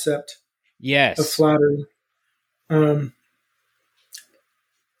concept of flattery. And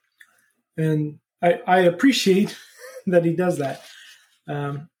I appreciate that he does that.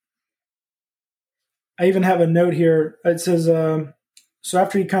 I even have a note here. It says, so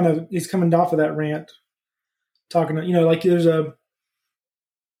after he's coming off of that rant, talking, there's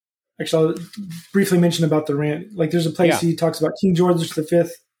actually, I'll briefly mention about the rant. There's a place he talks about King George V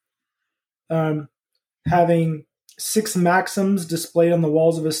having 6 maxims displayed on the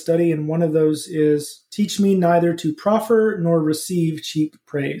walls of his study, and one of those is, teach me neither to proffer nor receive cheap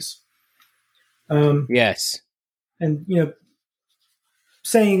praise. Yes. And,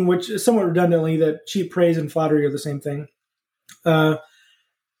 saying, which is somewhat redundantly, that cheap praise and flattery are the same thing. But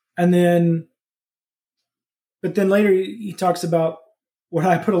then later he talks about what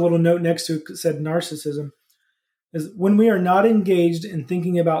I put a little note next to it, said narcissism, is when we are not engaged in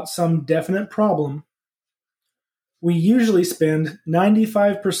thinking about some definite problem, we usually spend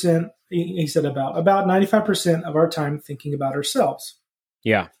 95%, he said about 95% of our time thinking about ourselves.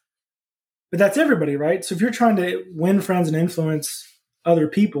 Yeah. But that's everybody, right? So if you're trying to win friends and influence other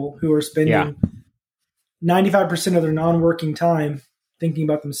people who are spending 95% of their non-working time thinking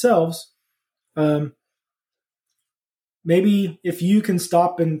about themselves, maybe if you can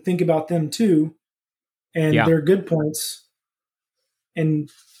stop and think about them too, and their good points, and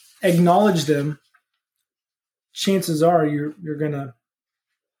acknowledge them, chances are you're gonna,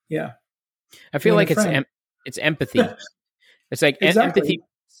 I feel like it's empathy. It's like empathy,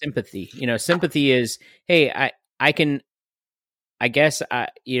 sympathy. Sympathy is, hey, I guess I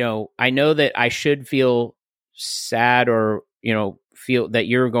know that I should feel sad or feel that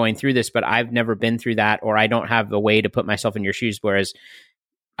you're going through this, but I've never been through that, or I don't have a way to put myself in your shoes. Whereas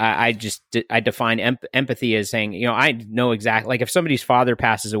I define empathy as saying, I know exactly, if somebody's father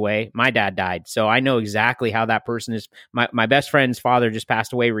passes away, my dad died. So I know exactly how that person is. My best friend's father just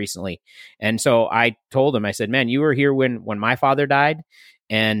passed away recently. And so I told him, I said, man, you were here when my father died,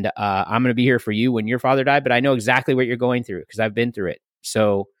 and I'm going to be here for you when your father died, but I know exactly what you're going through because I've been through it.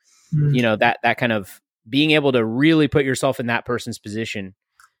 So, that kind of being able to really put yourself in that person's position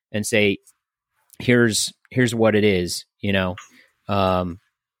and say, here's what it is,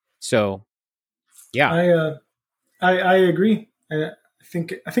 So, yeah, I agree. I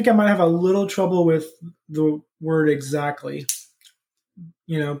think I might have a little trouble with the word exactly.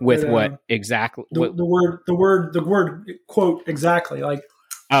 With what exactly? The word quote exactly, you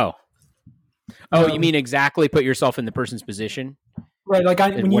mean exactly put yourself in the person's position, right?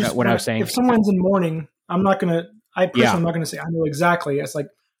 When I was saying, if someone's in mourning, I'm not gonna say I know exactly. It's like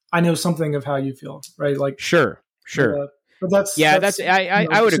I know something of how you feel, right? Sure. But that's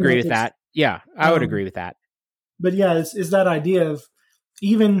I would agree with that. Yeah, I would agree with that. But it's that idea of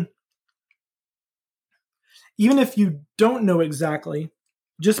even if you don't know exactly,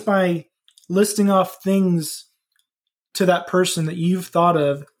 just by listing off things to that person that you've thought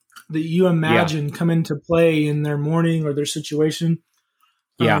of, that you imagine come into play in their mourning or their situation.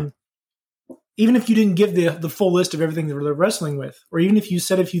 Even if you didn't give the full list of everything that they're wrestling with, or even if you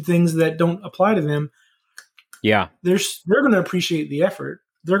said a few things that don't apply to them, they're going to appreciate the effort.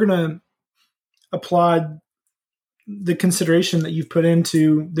 They're going to applaud the consideration that you've put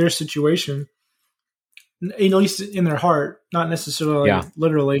into their situation, at least in their heart, not necessarily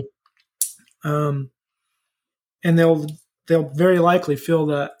literally. And they'll very likely feel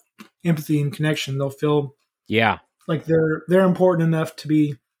that empathy and connection. They'll feel like they're important enough to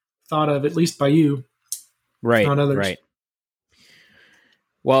be thought of, at least by you, right? Not others. Right.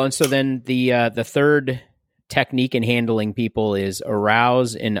 Well, and so then the third technique in handling people is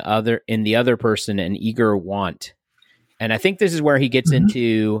arouse in the other person an eager want. And I think this is where he gets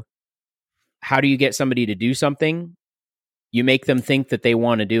into, how do you get somebody to do something? You make them think that they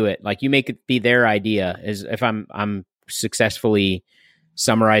want to do it. Like, you make it be their idea, as if I'm successfully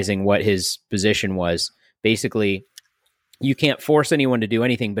summarizing what his position was. Basically, you can't force anyone to do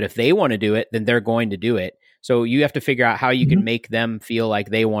anything, but if they want to do it, then they're going to do it. So you have to figure out how you can make them feel like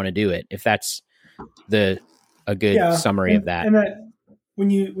they want to do it. If that's a good summary of that. And that, when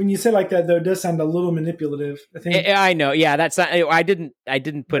you say like that, though, it does sound a little manipulative. I think. I know. Yeah, that's not, I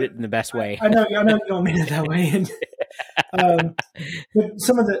didn't put it in the best way. I know you don't mean it that way. But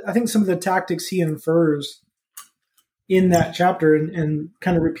some of the tactics he infers in that chapter and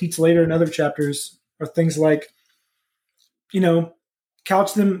kind of repeats later in other chapters are things like,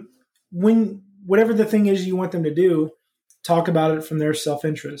 couch them when whatever the thing is you want them to do, talk about it from their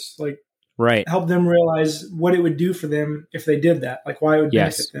self-interest. Like, right. Help them realize what it would do for them if they did that, like why it would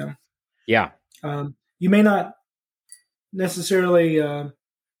benefit them. Yeah. You may not necessarily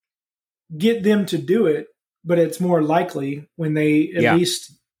get them to do it, but it's more likely when they at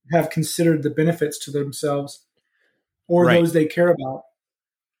least have considered the benefits to themselves or those they care about.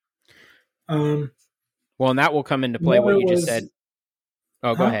 Well, and that will come into play what you just said.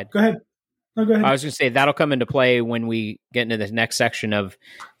 Oh, go ahead. Go ahead. No, go ahead. I was going to say that'll come into play when we get into the next section of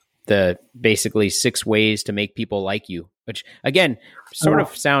the basically 6 ways to make people like you, which again sort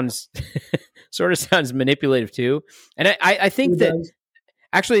of sounds manipulative too. And I think that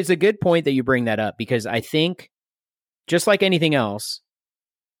actually it's a good point that you bring that up, because I think, just like anything else,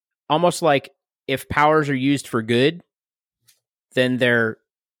 almost like if powers are used for good, then they're,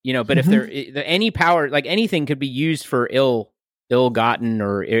 but if they're any power, like anything could be used for ill-gotten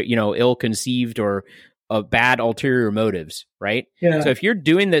or, ill-conceived or bad ulterior motives, right? Yeah. So if you're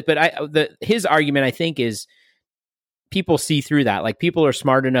doing that, but his argument, I think, is people see through that. Like, people are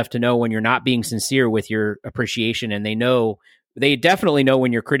smart enough to know when you're not being sincere with your appreciation, and they definitely know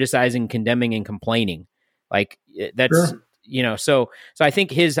when you're criticizing, condemning, and complaining. Like, that's, so I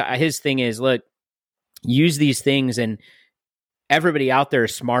think his thing is, look, use these things, and everybody out there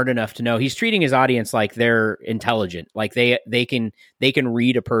is smart enough to know. He's treating his audience like they're intelligent. Like they can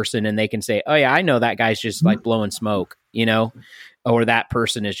read a person and they can say, oh yeah, I know that guy's just like blowing smoke, or that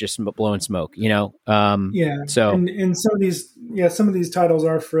person is just blowing smoke, So, and some of these titles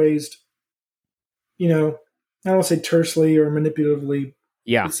are phrased, I don't say tersely or manipulatively,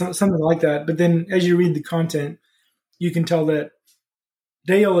 something like that. But then as you read the content, you can tell that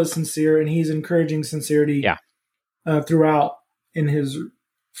Dale is sincere and he's encouraging sincerity throughout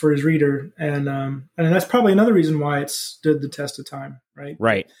for his reader. And that's probably another reason why it stood the test of time.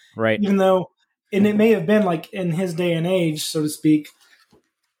 Right. Right. Even though, and it may have been like in his day and age, so to speak,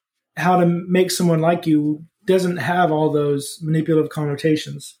 how to make someone like you doesn't have all those manipulative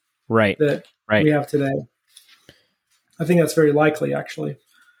connotations that we have today. I think that's very likely, actually.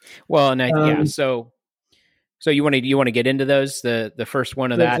 Well, and so you want to get into those, the first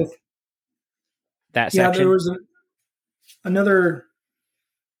one of that section? Yeah, there was another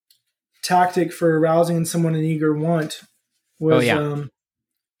tactic for arousing in someone an eager want was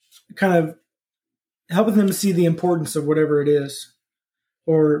kind of helping them see the importance of whatever it is,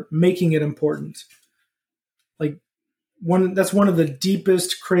 or making it important. Like that's one of the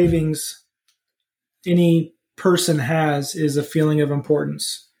deepest cravings any person has, is a feeling of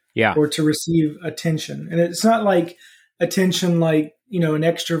importance. Yeah. Or to receive attention. And it's not like attention like, an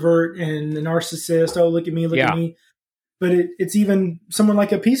extrovert and a narcissist. Oh, look at me, look at me. But it's even someone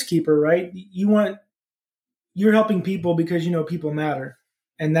like a peacekeeper, right? You're helping people because people matter.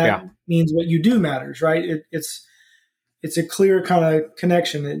 And that means what you do matters, right? It's a clear kind of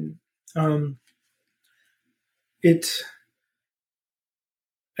connection. And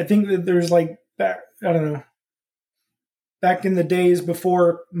I think that there's back in the days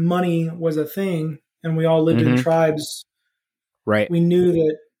before money was a thing and we all lived in tribes, right? We knew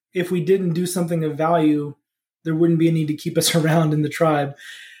that if we didn't do something of value, there wouldn't be a need to keep us around in the tribe.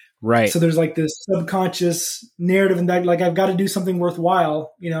 Right. So there's like this subconscious narrative and that, like, I've got to do something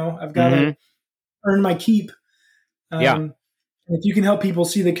worthwhile, I've got to earn my keep. And if you can help people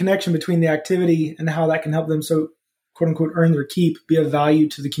see the connection between the activity and how that can help them, so quote unquote, earn their keep, be of value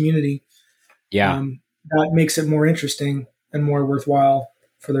to the community, Yeah. That makes it more interesting and more worthwhile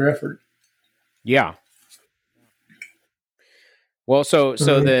for their effort. Yeah. Well, so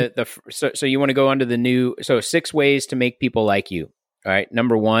you want to go on to the new 6 ways to make people like you. All right.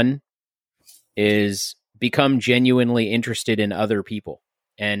 Number 1 is become genuinely interested in other people.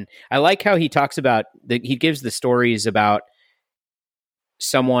 And I like how he talks about he gives the stories about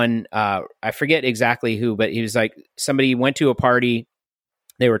someone, I forget exactly who, but he was like, somebody went to a party,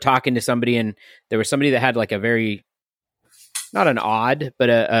 they were talking to somebody, and there was somebody that had like a very, not an odd, but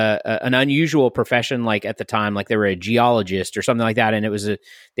an unusual profession, like at the time, like they were a geologist or something like that. And it was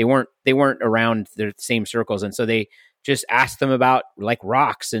they weren't around the same circles. And so they just asked them about like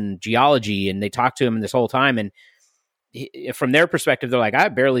rocks and geology, and they talked to him this whole time. And from their perspective, they're like, I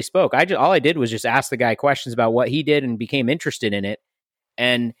barely spoke. All I did was just ask the guy questions about what he did and became interested in it.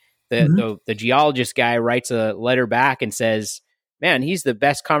 And the geologist guy writes a letter back and says, man, he's the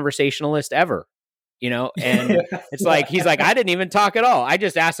best conversationalist ever, and it's like, he's like, I didn't even talk at all. I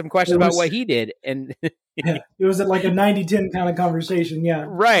just asked him questions about what he did. And it was like a 90-10 kind of conversation. Yeah.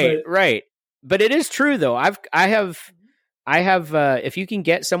 Right. But it is true though. I have, if you can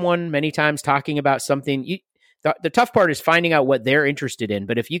get someone many times talking about something, the tough part is finding out what they're interested in.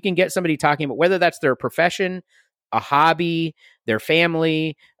 But if you can get somebody talking about whether that's their profession, a hobby, their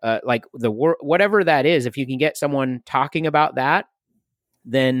family, like whatever that is, if you can get someone talking about that,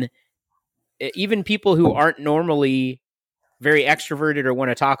 then even people who aren't normally very extroverted or want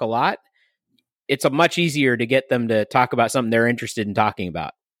to talk a lot, it's a much easier to get them to talk about something they're interested in talking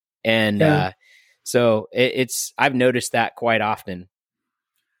about. And so I've noticed that quite often.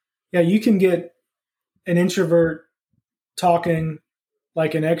 Yeah, you can get an introvert talking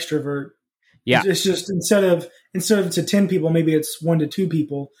like an extrovert. Yeah. It's just instead of to 10 people, maybe it's 1 to 2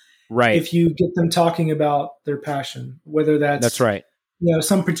 people. Right. If you get them talking about their passion, whether that's right.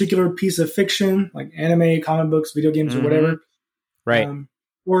 Some particular piece of fiction like anime, comic books, video games, or whatever. Right.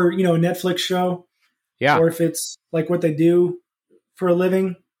 Or, a Netflix show. Yeah. Or if it's like what they do for a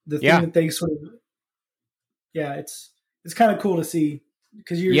living, the thing that they sort of, it's kind of cool to see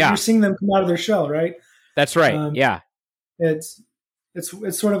because you're seeing them come out of their shell, right? That's right. It's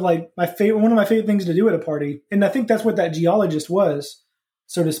sort of like one of my favorite things to do at a party. And I think that's what that geologist was,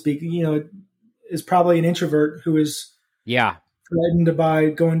 so to speak, is probably an introvert who is threatened by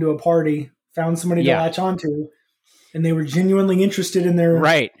going to a party, found somebody to latch onto, and they were genuinely interested in their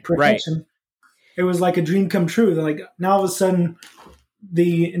profession. Right. It was like a dream come true. They're like, now all of a sudden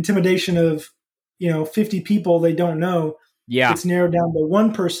the intimidation of, 50 people they don't know, it's narrowed down to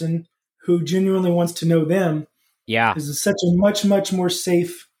one person who genuinely wants to know them. Yeah. This is such a much, much more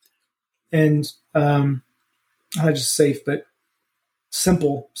safe and not just safe, but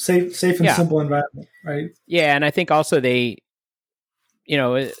safe and simple environment. Right. Yeah. And I think also I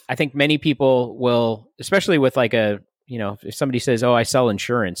think many people will, especially with like if somebody says, oh, I sell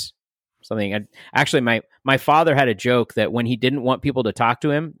insurance, something. Actually, my father had a joke that when he didn't want people to talk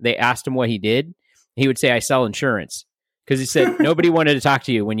to him, they asked him what he did. He would say, I sell insurance. Because he said nobody wanted to talk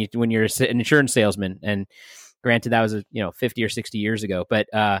to you when you're an insurance salesman. And granted, that was 50 or 60 years ago. But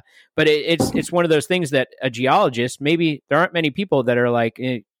it's one of those things that a geologist, maybe there aren't many people that are like,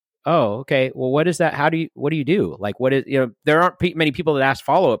 oh, okay, well, what is that? What do you do? Like, what is, there aren't many people that ask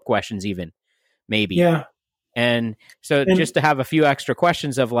follow-up questions even, maybe. Yeah. And so just to have a few extra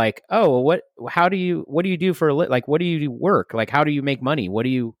questions of like, oh, what do you do for like, what do you work? Like, how do you make money?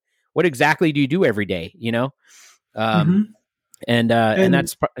 What exactly do you do every day? And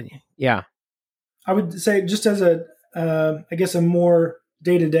that's, I would say just as I guess a more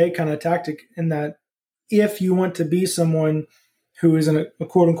day-to-day kind of tactic in that if you want to be someone who is a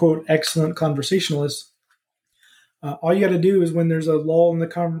quote unquote excellent conversationalist, all you got to do is when there's a lull in the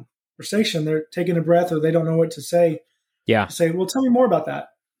conversation, they're taking a breath or they don't know what to say. Yeah. Say, well, tell me more about that.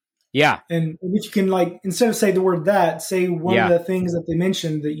 Yeah. And if you can, like, instead of say the word that, say one of the things that they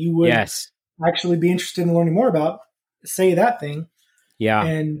mentioned that you would actually be interested in learning more about, say that thing. Yeah.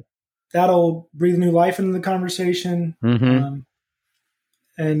 And that'll breathe new life into the conversation. Mm-hmm.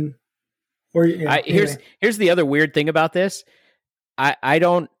 Here's the other weird thing about this. I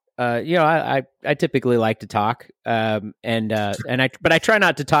don't, I typically like to talk, but I try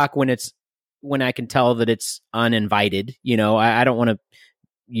not to talk when I can tell that it's uninvited. I don't want to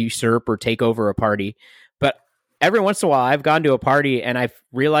usurp or take over a party, but every once in a while I've gone to a party and I've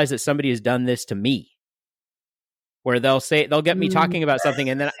realized that somebody has done this to me. where they'll get me talking about something,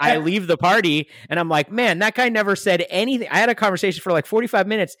 and then I leave the party and I'm like, man, that guy never said anything. I had a conversation for like 45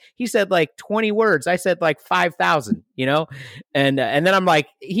 minutes. He said like 20 words. I said like 5,000, and then I'm like,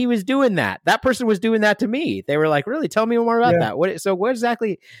 he was doing that. That person was doing that to me. They were like, really? Tell me more about that. What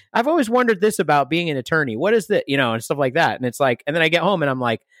exactly? I've always wondered this about being an attorney. What is that? And stuff like that. And it's like, and then I get home and I'm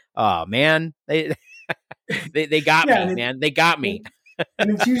like, oh man, they got me, man. They got me.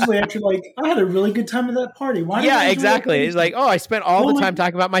 And it's usually after like, I had a really good time at that party. Why? Yeah, exactly. It's like, oh, I spent all the time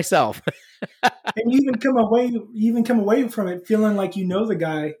talking about myself. And you even come away from it feeling like you know the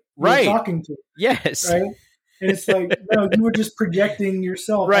guy you're talking to. Yes. Right. And it's like, no, you were just projecting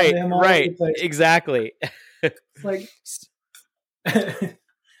yourself. Right. On him all Right. over the place. Exactly. It's like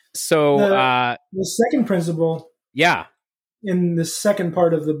so the second principle. Yeah. In the second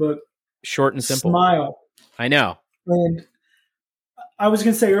part of the book. Short and simple. Smile. I know. And I was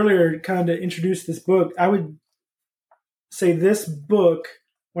going to say earlier, kind of to introduce this book, I would say this book,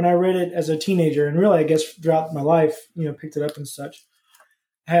 when I read it as a teenager, and really, I guess, throughout my life, picked it up and such,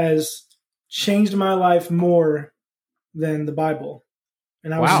 has changed my life more than the Bible.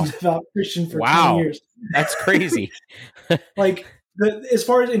 And I was a devout Christian for 20 years. That's crazy. Like, as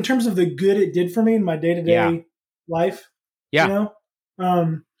far as in terms of the good it did for me in my day-to-day life,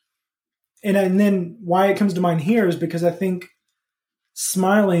 and then why it comes to mind here is because I think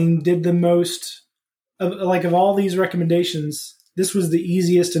smiling did the most of all these recommendations. This was the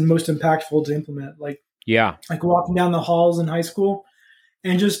easiest and most impactful to implement. Like walking down the halls in high school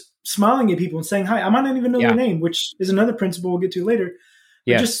and just smiling at people and saying hi. I might not even know their name, which is another principle we'll get to later.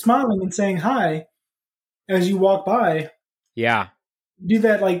 But just smiling and saying hi as you walk by. Yeah. Do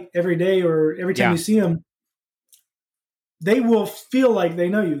that like every day or every time you see them. They will feel like they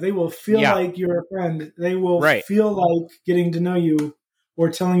know you. They will feel like you're a friend. They will feel like getting to know you or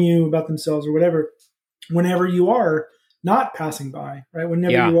telling you about themselves or whatever, whenever you are not passing by, right?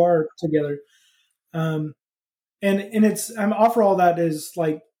 Whenever you are together. And it's, I'm offer all that is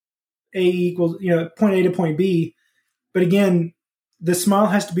like A equals, point A to point B. But again, the smile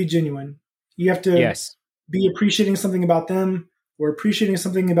has to be genuine. You have to be appreciating something about them or appreciating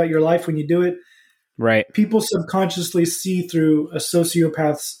something about your life when you do it. Right. People subconsciously see through a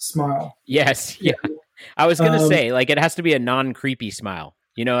sociopath's smile. Yes. Yeah. I was going to say, like, it has to be a non-creepy smile.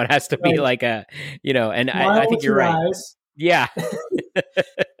 It has to be like a, and I think you're right. Eyes, yeah.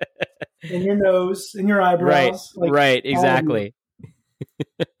 and your nose and your eyebrows. Right. Exactly.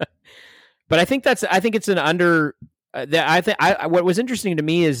 But I think it's an under, what was interesting to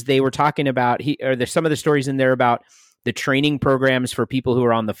me is they were talking about, there's some of the stories in there about the training programs for people who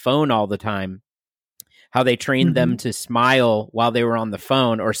are on the phone all the time. How they trained them to smile while they were on the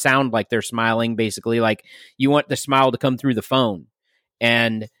phone or sound like they're smiling, basically. Like you want the smile to come through the phone.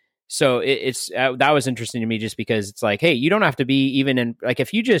 And so it's that was interesting to me just because it's like, hey, you don't have to be even in, like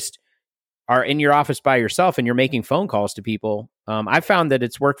if you just are in your office by yourself and you're making phone calls to people. I found that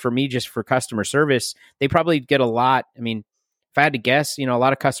it's worked for me just for customer service. They probably get a lot. I mean, if I had to guess, a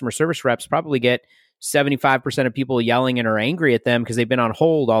lot of customer service reps probably get 75% of people yelling and are angry at them because they've been on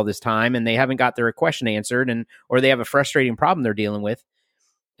hold all this time and they haven't got their question answered or they have a frustrating problem they're dealing with.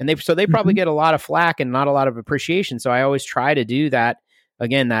 And they probably get a lot of flack and not a lot of appreciation. So I always try to do that.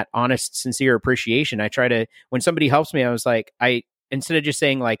 Again, that honest, sincere appreciation. I try to, when somebody helps me, I was like, instead of just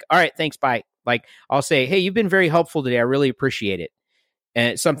saying like, all right, thanks, bye. Like I'll say, hey, you've been very helpful today. I really appreciate it.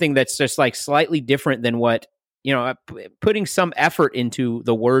 And it's something that's just like slightly different than what, putting some effort into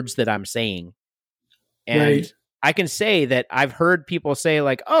the words that I'm saying. And I can say that I've heard people say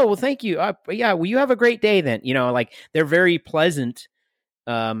like, oh, well, thank you. Well, you have a great day then. Like they're very pleasant.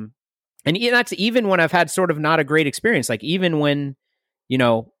 And that's even when I've had sort of not a great experience. Like even when,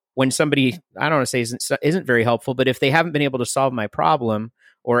 when somebody, I don't want to say isn't very helpful, but if they haven't been able to solve my problem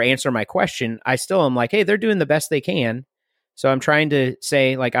or answer my question, I still am like, hey, they're doing the best they can. So I'm trying to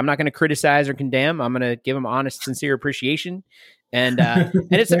say like, I'm not going to criticize or condemn. I'm going to give them honest, sincere appreciation. And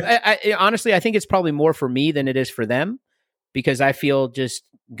it's honestly, I think it's probably more for me than it is for them because I feel just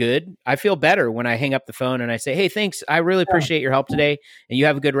good. I feel better when I hang up the phone and I say, hey, thanks. I really appreciate your help today. And you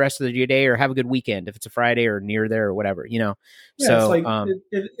have a good rest of your day or have a good weekend if it's a Friday or near there or whatever, Yeah, so it's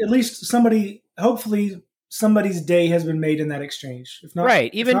like at least hopefully somebody's day has been made in that exchange. If not,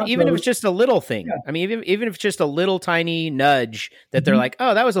 right. Even if it's just a little thing. Yeah. I mean, even if it's just a little tiny nudge that they're like,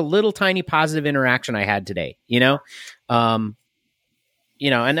 oh, that was a little tiny positive interaction I had today, and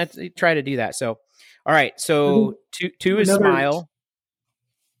that's try to do that. So, all right. So two is smile.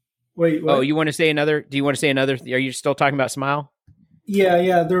 Wait, what? Oh, you want to say another? Do you want to say another? Are you still talking about smile?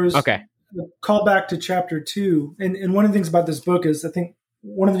 Yeah. There was a call back to chapter 2. And one of the things about this book is I think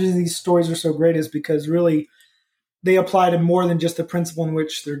one of the reasons these stories are so great is because really they apply to more than just the principle in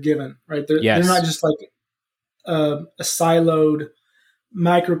which they're given, right? They're not just like a siloed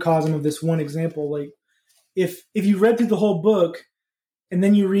microcosm of this one example. Like if you read through the whole book and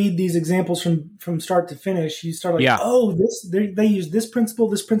then you read these examples from start to finish, you start like, oh, they use this principle,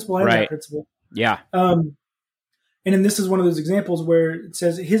 and that principle. Yeah. And then this is one of those examples where it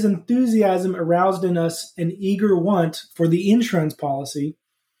says his enthusiasm aroused in us an eager want for the insurance policy,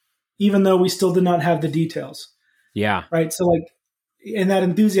 even though we still did not have the details. Yeah. Right. So like, and that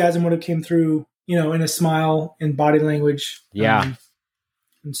enthusiasm would have came through, in a smile and body language. Yeah.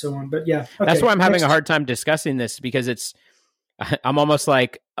 And so on. But yeah. Okay. That's why I'm having a hard time discussing this, because I'm almost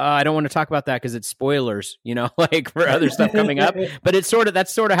like, I don't want to talk about that because it's spoilers, like for other stuff coming up. But that's sort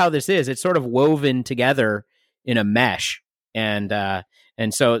of how this is. It's sort of woven together in a mesh. And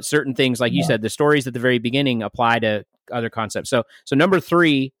so certain things, like you said, the stories at the very beginning apply to other concepts. So number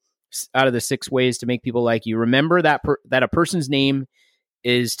 3 out of the 6 ways to make people like you, remember that a person's name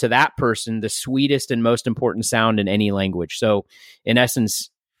is to that person the sweetest and most important sound in any language. So in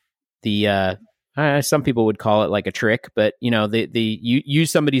essence, the some people would call it like a trick, but you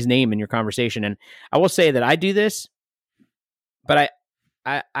use somebody's name in your conversation. And I will say that I do this, but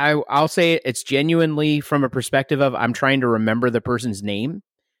I'll say it's genuinely from a perspective of I'm trying to remember the person's name.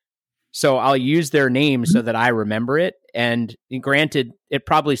 So I'll use their name so that I remember it. And granted, it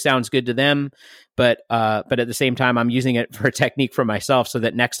probably sounds good to them, but at the same time, I'm using it for a technique for myself so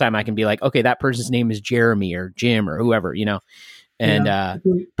that next time I can be like, okay, that person's name is Jeremy or Jim or whoever, And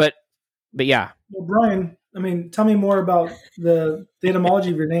but yeah. Well, Brian, I mean, tell me more about the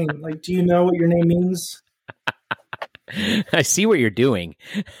etymology of your name. Like, do you know what your name means? I see what you're doing.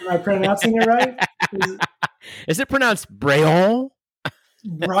 Am I pronouncing it right? Is it pronounced Brian?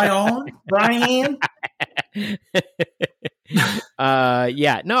 Brian?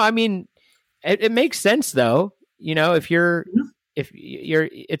 Yeah. No, I mean, it makes sense though. If you're,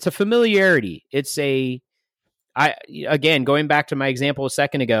 it's a familiarity. Again, going back to my example a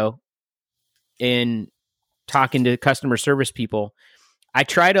second ago in talking to customer service people, I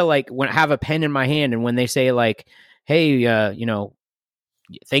try to have a pen in my hand. And when they say like, hey,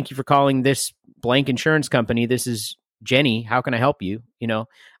 thank you for calling this blank insurance company. This is Jenny. How can I help you?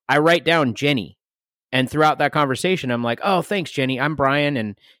 I write down Jenny, and throughout that conversation, I'm like, oh, thanks, Jenny. I'm Brian.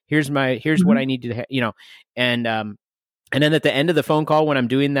 And here's what I need to, and then at the end of the phone call, when I'm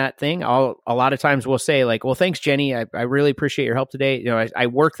doing that thing, a lot of times we'll say like, well, thanks, Jenny. I really appreciate your help today. I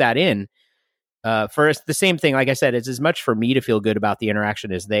work that in. For the same thing, like I said, it's as much for me to feel good about the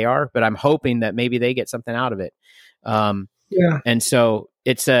interaction as they are, but I'm hoping that maybe they get something out of it. And so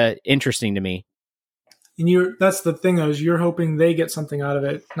it's interesting to me. And that's the thing, though, is you're hoping they get something out of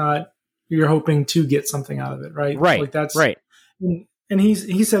it, not you're hoping to get something out of it, right? Right. Like that's right. And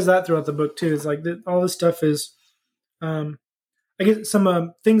he says that throughout the book too. It's like all this stuff is, I guess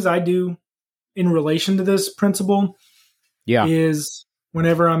some things I do in relation to this principle. Yeah. Is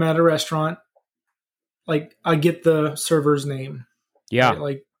whenever I'm at a restaurant, like I get the server's name. Yeah.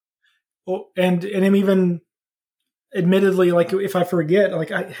 Right? Like, and I'm even admittedly, like if I forget, like,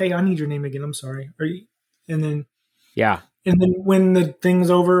 hey, I need your name again. I'm sorry. And then when the thing's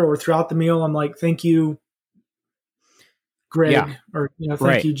over or throughout the meal, I'm like, thank you, Greg, or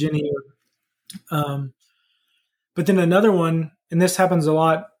thank you, Jenny. But then another one, and this happens a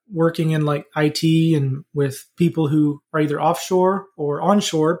lot working in like IT and with people who are either offshore or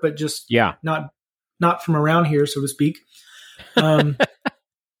onshore, but just not from around here, so to speak.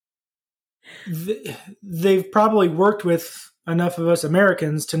 They've probably worked with enough of us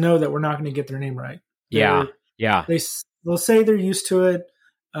Americans to know that we're not going to get their name right. They'll say they're used to it.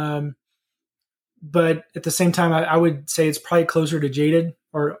 But at the same time, I would say it's probably closer to jaded,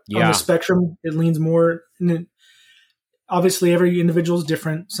 or on the spectrum, it leans more. And obviously, every individual is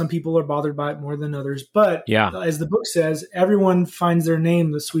different. Some people are bothered by it more than others. But as the book says, everyone finds their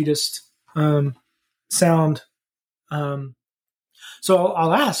name the sweetest sound. So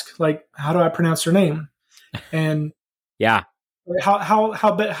I'll ask, like, how do I pronounce your name? And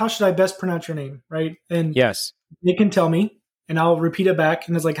how should I best pronounce your name, right? And they can tell me, and I'll repeat it back.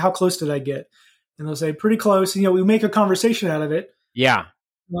 And it's like, how close did I get? And they'll say, pretty close. And, we make a conversation out of it. Yeah.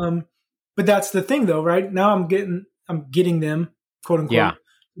 But that's the thing, though, right? Now I'm getting them, quote unquote,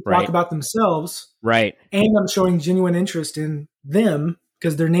 to talk about themselves. Right. And I'm showing genuine interest in them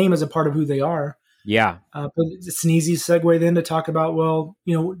because their name is a part of who they are. Yeah. But it's an easy segue then to talk about, well,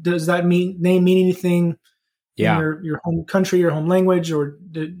 does that name mean anything in your home country, your home language, or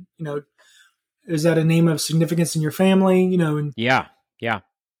is that a name of significance in your family? And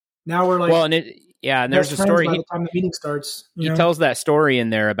now we're like, well, and there's a story. By the time the meeting starts, he tells that story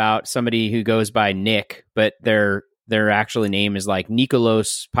in there about somebody who goes by Nick, but their their actual name is like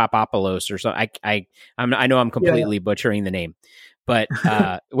Nikolos Papopoulos or something. I know I'm completely butchering the name, but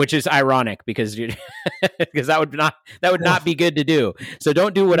which is ironic because because that would not be good to do. So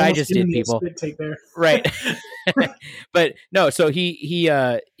don't do what I just did, people. Take there. Right. But no, so he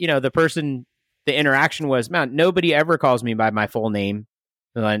the person, the interaction was, man, nobody ever calls me by my full name.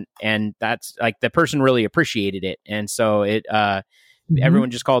 And that's like, the person really appreciated it. And so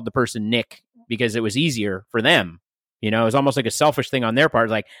everyone just called the person Nick because it was easier for them. It was almost like a selfish thing on their part.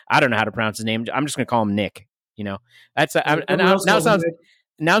 Like, I don't know how to pronounce his name. I'm just going to call him Nick. That's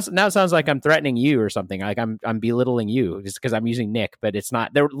now sounds like I'm threatening you or something. Like I'm belittling you just because I'm using Nick, but it's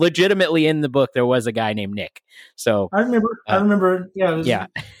not. There legitimately in the book there was a guy named Nick. So I remember. Yeah, it was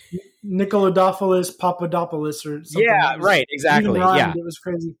Nikolodopoulos Papadopoulos or something. Yeah, right. Exactly. Yeah, it was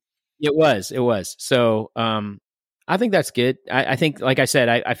crazy. It was. So I think that's good. I think, like I said,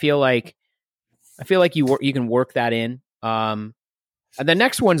 I feel like you can work that in. And the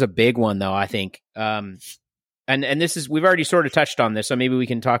next one's a big one, though. I think. And this is, we've already sort of touched on this, so maybe we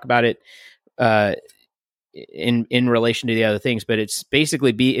can talk about it in relation to the other things. But it's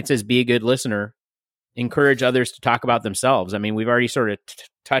basically it says be a good listener, encourage others to talk about themselves. I mean, we've already sort of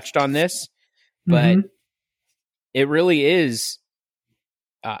touched on this, but it really is.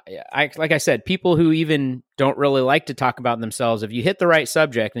 Like I said, people who even don't really like to talk about themselves, if you hit the right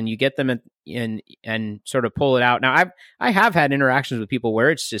subject and you get them in and sort of pull it out. Now, I have had interactions with people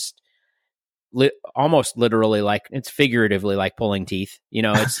where it's just almost literally, like, it's figuratively like pulling teeth.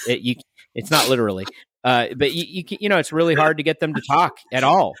 It's not literally, but you it's really hard to get them to talk at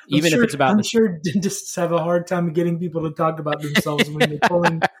all, if it's about. I'm sure dentists have a hard time getting people to talk about themselves when they're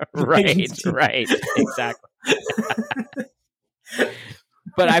pulling. Right, exactly.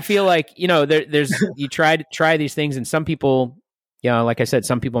 But I feel like there's you try these things, and some people, like I said,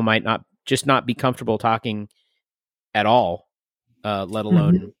 some people might not be comfortable talking at all, let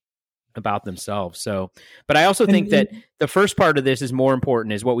alone about themselves. So, but I also think that the first part of this is more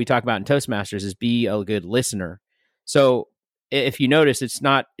important, is what we talk about in Toastmasters, is be a good listener. So if you notice, it's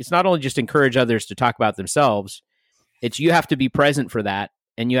not only just encourage others to talk about themselves, it's you have to be present for that,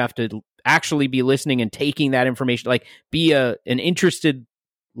 and you have to actually be listening and taking that information, like be an interested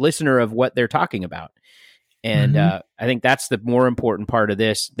listener of what they're talking about. And I think that's the more important part of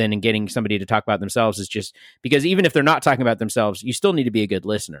this than in getting somebody to talk about themselves, is just because even if they're not talking about themselves, you still need to be a good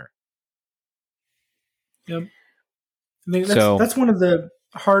listener. Yep. I think that's one of the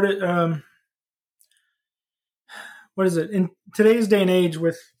hardest. What is it in today's day and age?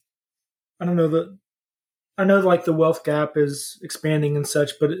 With I know like the wealth gap is expanding and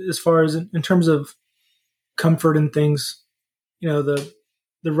such, but as far as in terms of comfort and things, the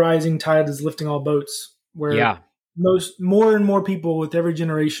rising tide is lifting all boats. Where more and more people with every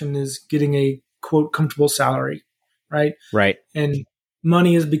generation is getting a quote comfortable salary, right? Right. And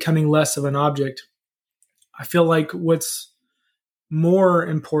money is becoming less of an object. I feel like what's more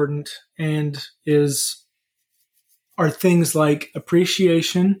important are things like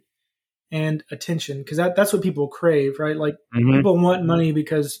appreciation and attention, because that's what people crave, right? Like people want money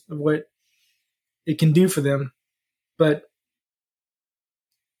because of what it can do for them, but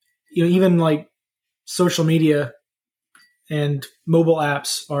even like social media and mobile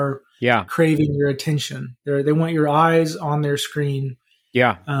apps are craving your attention. They want your eyes on their screen.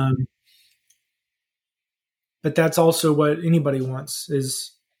 Yeah. But that's also what anybody wants,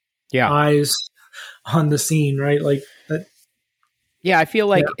 is eyes on the scene, right? Like that. Yeah, I feel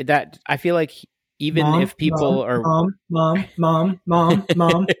like that. I feel like even if people are mom.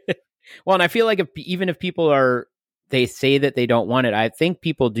 Well, and I feel like even if people they say that they don't want it, I think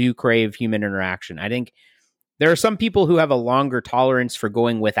people do crave human interaction. I think there are some people who have a longer tolerance for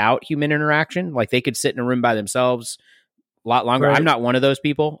going without human interaction. Like they could sit in a room by themselves a lot longer. Right. I'm not one of those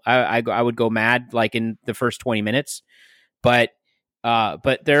people. I would go mad like in the first 20 minutes, but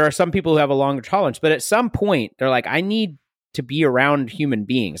there are some people who have a longer tolerance, but at some point they're like, I need to be around human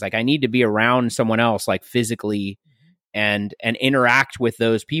beings. Like I need to be around someone else, like physically and interact with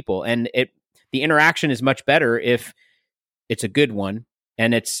those people. And the interaction is much better if it's a good one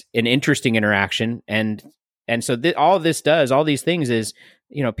and it's an interesting interaction. And so all this does, all these things is,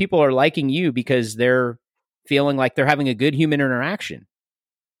 people are liking you because they're feeling like they're having a good human interaction.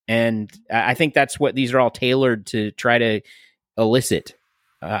 And I think that's what these are all tailored to try to elicit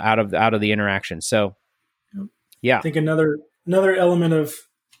out of the interaction. So, yeah. I think another element of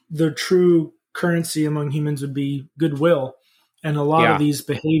the true currency among humans would be goodwill. And a lot of these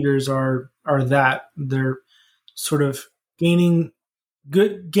behaviors are that they're sort of gaining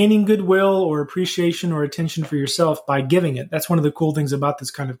goodwill or appreciation or attention for yourself by giving it. That's one of the cool things about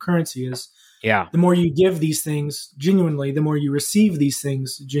this kind of currency is Yeah. The more you give these things genuinely, the more you receive these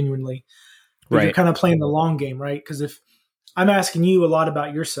things genuinely. But Right. you're kind of playing the long game, right? Because if I'm asking you a lot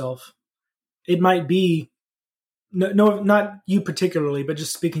about yourself, it might be no, not you particularly, but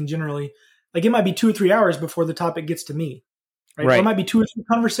just speaking generally. Like it might be 2 or 3 hours before the topic gets to me, right? Or it Right. might be 2 or 3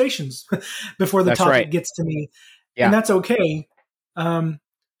 conversations before the That's topic right. gets to me, Yeah. and that's okay.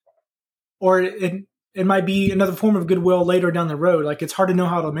 Or it might be another form of goodwill later down the road. Like it's hard to know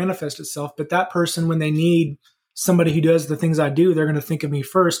how it'll manifest itself, but that person, when they need somebody who does the things I do, they're going to think of me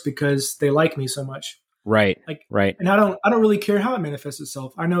first because they like me so much. Right. Like, right. And I don't really care how it manifests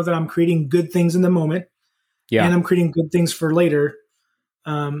itself. I know that I'm creating good things in the moment, Yeah. and I'm creating good things for later.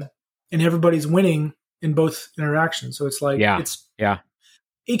 And everybody's winning in both interactions. So it's like,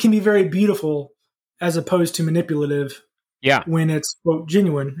 it can be very beautiful as opposed to manipulative. Yeah. When it's quote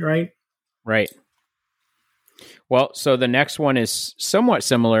genuine, right? Right. Well, so the next one is somewhat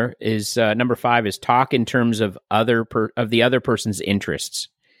similar. Is number 5 is talk in terms of the other person's interests,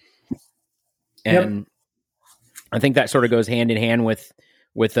 and I think that sort of goes hand in hand with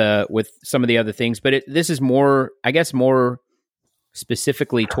some of the other things. But this is more, I guess, more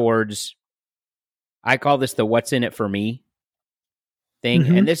specifically towards. I call this the "what's in it for me"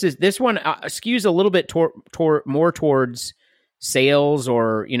 thing, and this one skews a little bit more towards sales,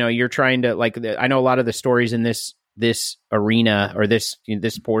 or you're trying to I know a lot of the stories in this arena or this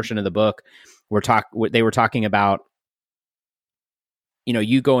portion of the book they were talking about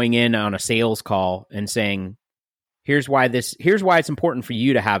you going in on a sales call and saying here's why it's important for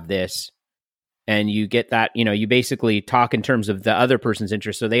you to have this, and you get that you basically talk in terms of the other person's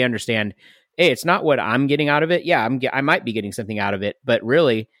interest so they understand, hey, it's not what I'm getting out of it. Yeah, I might be getting something out of it, but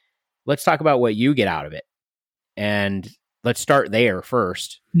really let's talk about what you get out of it, and let's start there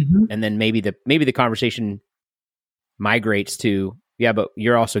first, and then maybe the conversation migrates to, yeah, but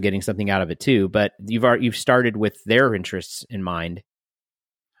you're also getting something out of it too. But you've started with their interests in mind.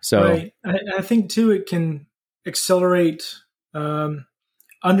 So right. I think too, it can accelerate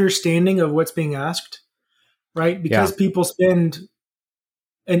understanding of what's being asked, right? Because people spend,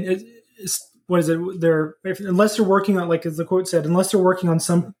 and what is it? Unless they're working on, like as the quote said, unless they're working on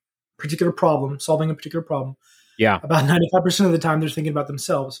some particular problem, solving a particular problem. Yeah. About 95% of the time, they're thinking about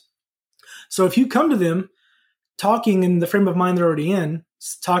themselves. So if you come to them talking in the frame of mind they're already in,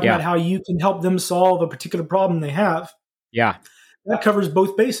 talking about how you can help them solve a particular problem they have, that covers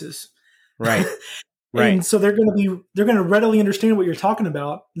both bases. Right. And so they're going to readily understand what you're talking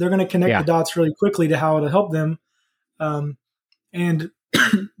about. They're going to connect the dots really quickly to how it'll help them, and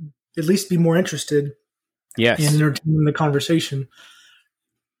at least be more interested in entertaining the conversation.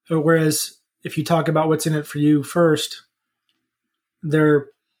 Whereas if you talk about what's in it for you first, you're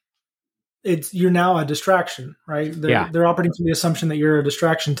now a distraction, right? They're operating from the assumption that you're a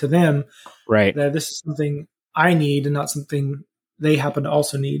distraction to them, right? That this is something I need and not something they happen to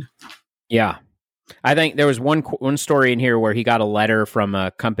also need. Yeah, I think there was one story in here where he got a letter from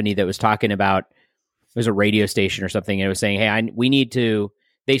a company that was talking about, it was a radio station or something, and it was saying, hey, we need to.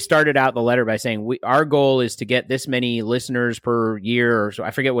 They started out the letter by saying, our goal is to get this many listeners per year, or so. I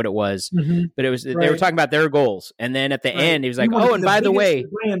forget what it was, but it was they were talking about their goals. And then at the end, he was like, oh, and by the way,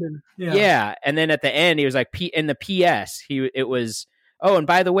 and then at the end, he was like, in the PS, it was, oh, and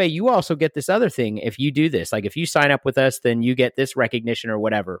by the way, you also get this other thing if you do this. Like if you sign up with us, then you get this recognition or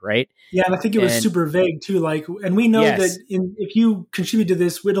whatever, right? Yeah, and I think it was super vague too. Like, and we know that if you contribute to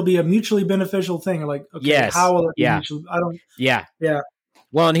this, it'll be a mutually beneficial thing. Like, okay, how will it be mutually? I don't. Yeah.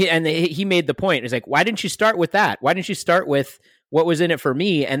 Well, and he made the point. It's like, why didn't you start with that? Why didn't you start with what was in it for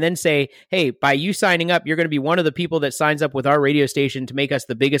me, and then say, hey, by you signing up, you're going to be one of the people that signs up with our radio station to make us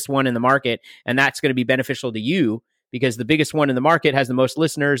the biggest one in the market, and that's going to be beneficial to you because the biggest one in the market has the most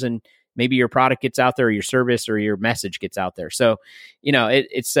listeners, and maybe your product gets out there, or your service or your message gets out there. So, he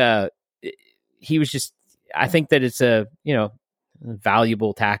was just. I think that it's a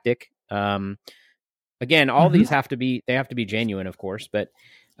valuable tactic. Again, all these have to be genuine, of course, but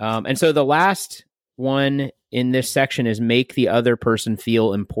and so the last one in this section is make the other person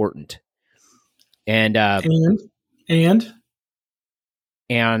feel important. And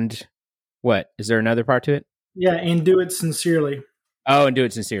what? Is there another part to it? Yeah, and do it sincerely. Oh, and do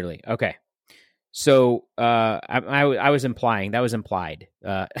it sincerely. Okay. So I was implying, that was implied.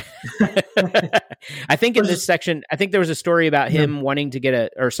 I think in this section, I think there was a story about him wanting to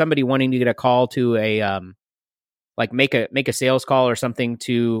get somebody wanting to get a call to make a sales call or something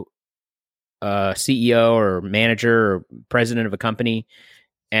to a CEO or manager or president of a company.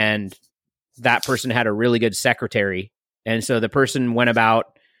 And that person had a really good secretary. And so the person went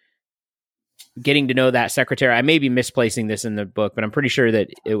about getting to know that secretary. I may be misplacing this in the book, but I'm pretty sure that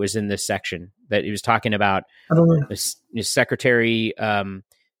it was in this section that he was talking about I don't know. this secretary.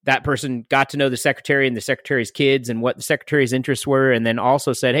 That person got to know the secretary and the secretary's kids and what the secretary's interests were. And then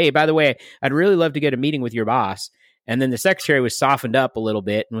also said, hey, by the way, I'd really love to get a meeting with your boss. And then the secretary was softened up a little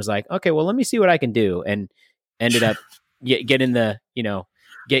bit and was like, okay, well, let me see what I can do. And ended up getting that,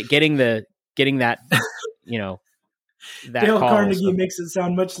 that Dale call. Carnegie makes it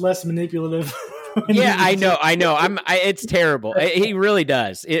sound much less manipulative. Yeah, I know. It's terrible. He really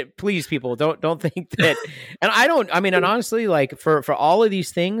does. Please, people, don't think that. And and honestly, like for all of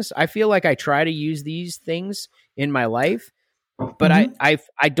these things, I feel like I try to use these things in my life, but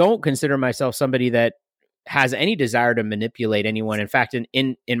I don't consider myself somebody that has any desire to manipulate anyone. In fact,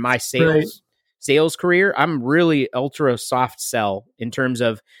 in my sales career, I'm really ultra soft sell in terms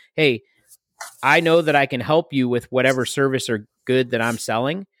of, hey, I know that I can help you with whatever service or good that I'm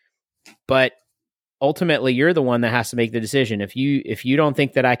selling, but ultimately you're the one that has to make the decision. If you don't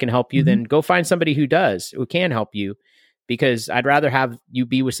think that I can help you, then go find somebody who does, who can help you, because I'd rather have you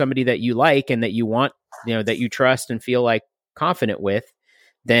be with somebody that you like and that you want, that you trust and feel like confident with,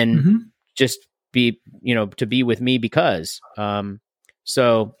 than just be, to be with me because,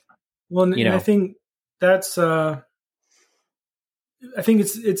 so. Well, and I think that's, I think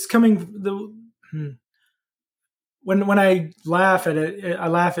it's coming when I laugh at it, I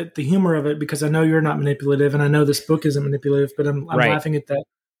laugh at the humor of it because I know you're not manipulative and I know this book isn't manipulative, but I'm laughing at that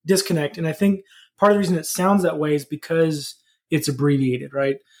disconnect. And I think part of the reason it sounds that way is because it's abbreviated,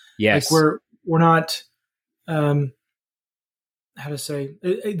 right? Yes. Like we're not, how to say,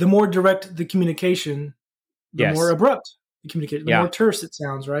 the more direct the communication, the more abrupt the communication, the more terse it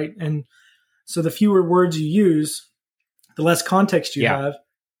sounds, right? And so the fewer words you use, the less context you have.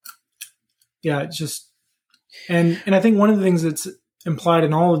 Yeah, it's just, and I think one of the things that's implied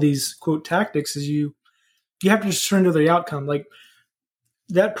in all of these quote tactics is you have to surrender the outcome. Like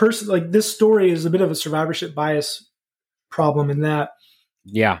that person, like this story is a bit of a survivorship bias problem in that.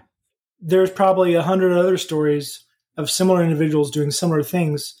 Yeah. There's probably 100 other stories of similar individuals doing similar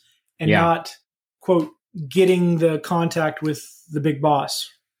things and not quote getting the contact with the big boss,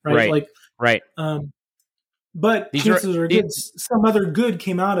 right? But chances are good. Some other good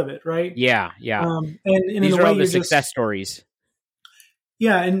came out of it, right? Yeah, yeah. And these in are a way, all the success stories.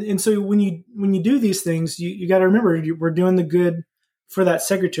 Yeah, and so when you do these things, you got to remember we're doing the good for that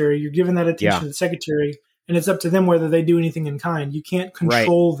secretary. You're giving that attention to the secretary, and it's up to them whether they do anything in kind. You can't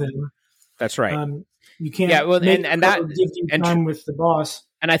control them. That's right. You can't. Yeah, well, and that give you time with the boss.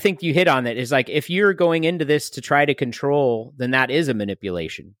 And I think you hit on it. Is like if you're going into this to try to control, then that is a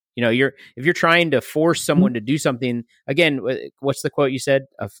manipulation. If you're trying to force someone to do something, again, what's the quote you said?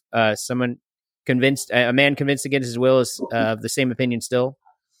 Someone a man convinced against his will is of the same opinion still,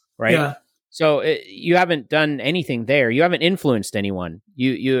 right? Yeah. So you haven't done anything there. You haven't influenced anyone.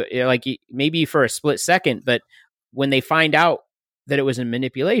 You like maybe for a split second, but when they find out that it was a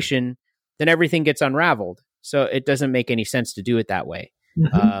manipulation, then everything gets unraveled. So it doesn't make any sense to do it that way.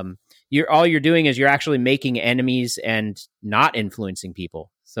 All you're doing is you're actually making enemies and not influencing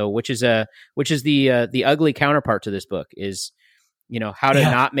people. So which is the ugly counterpart to this book is, how to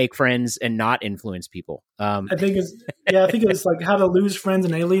not make friends and not influence people. I think it's like How to Lose Friends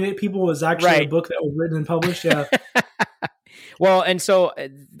and Alienate People is actually a book that was written and published. Yeah. Well, and so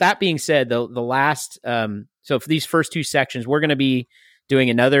that being said, the last, so for these first two sections, we're going to be doing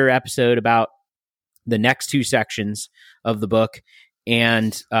another episode about the next two sections of the book.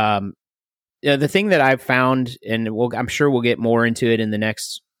 And the thing that I've found, and I'm sure we'll get more into it in the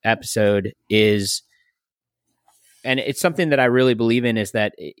next episode, is, and it's something that I really believe in, is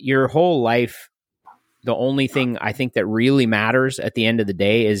that your whole life, the only thing I think that really matters at the end of the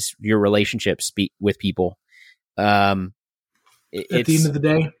day is your relationships with people. At the end of the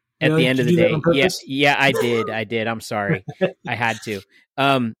day? At the end of the day. Yeah, I did. I'm sorry. I had to.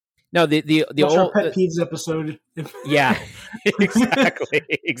 No, the old Pet Peeves episode. Yeah,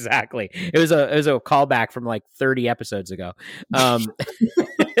 exactly. It was a callback from like 30 episodes ago.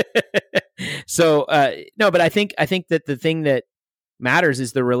 So no, but I think that the thing that matters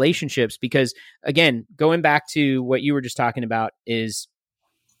is the relationships, because again, going back to what you were just talking about is,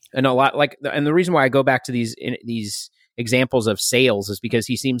 and a lot like, and the reason why I go back to these examples of sales is because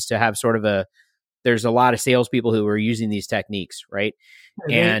he seems to have sort of there's a lot of salespeople who are using these techniques, right?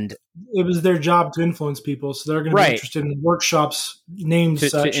 And it was their job to influence people, so they're going to be interested in workshops named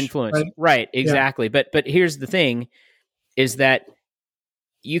to influence, right? Exactly. Yeah. But here's the thing: is that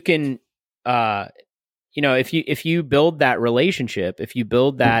you can, if you build that relationship, if you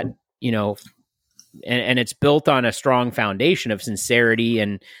build that, and it's built on a strong foundation of sincerity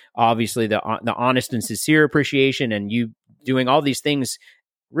and obviously the honest and sincere appreciation, and you doing all these things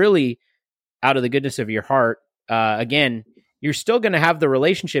really out of the goodness of your heart. Again, you're still going to have the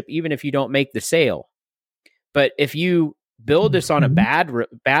relationship even if you don't make the sale. But if you build this on a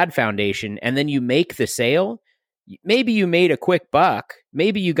bad foundation and then you make the sale, maybe you made a quick buck,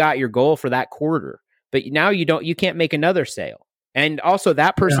 maybe you got your goal for that quarter, but now you can't make another sale. And also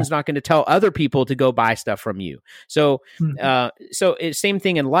that person's not going to tell other people to go buy stuff from you. So, same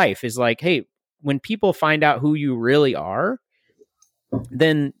thing in life is like, hey, when people find out who you really are,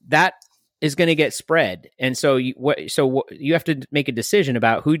 then that is going to get spread. And so you have to make a decision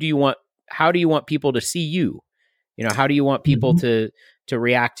about how do you want people to see you? You know, how do you want people to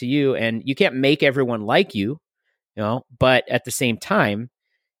react to you? And you can't make everyone like you, but at the same time,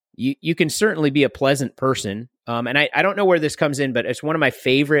 you can certainly be a pleasant person. And I don't know where this comes in, but it's one of my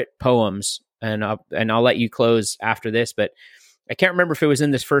favorite poems, and I'll let you close after this, but I can't remember if it was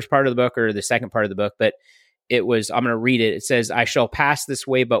in this first part of the book or the second part of the book, but I'm going to read it. It says, "I shall pass this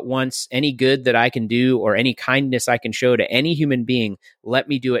way but once. Any good that I can do or any kindness I can show to any human being, let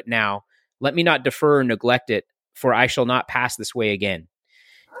me do it now. Let me not defer or neglect it, for I shall not pass this way again."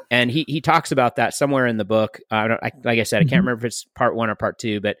 And he talks about that somewhere in the book. Like I said, I can't remember if it's part 1 or part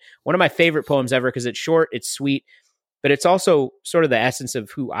 2, but one of my favorite poems ever because it's short, it's sweet, but it's also sort of the essence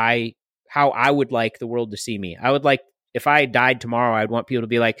of how I would like the world to see me. I would like, if I died tomorrow, I'd want people to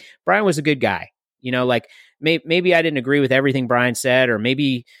be like, Brian was a good guy. Like maybe I didn't agree with everything Brian said, or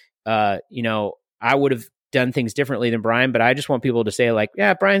maybe, I would have done things differently than Brian, but I just want people to say like,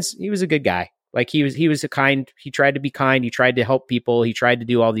 yeah, he was a good guy. Like he was he tried to be kind. He tried to help people. He tried to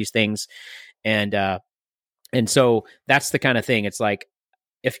do all these things. And so that's the kind of thing. It's like,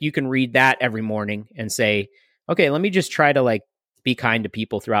 if you can read that every morning and say, okay, let me just try to like be kind to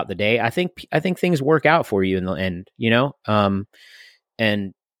people throughout the day. I think things work out for you in the end,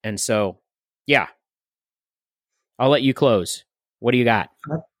 and so, yeah, I'll let you close. What do you got?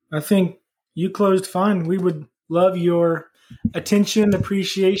 I think you closed fine. We would love your attention,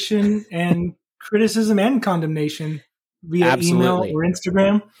 appreciation, and criticism and condemnation via email or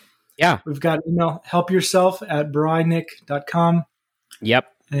Instagram. Yeah. We've got email, helpyourself@brynick.com.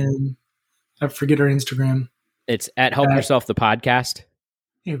 Yep. And I forget our Instagram. It's at Help Yourself the Podcast.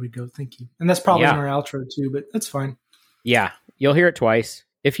 Here we go. Thank you. And that's probably in our outro too, but that's fine. Yeah. You'll hear it twice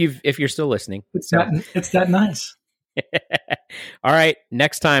if you're still listening. It's that nice. All right.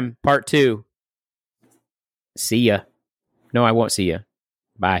 Next time, part 2. See ya. No, I won't see you.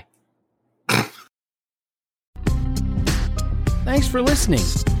 Bye. Thanks for listening.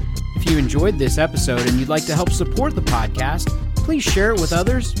 If you enjoyed this episode and you'd like to help support the podcast, please share it with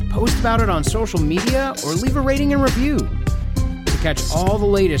others, post about it on social media, or leave a rating and review. To catch all the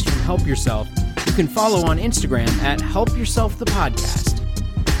latest from Help Yourself, you can follow on Instagram at HelpYourselfThePodcast.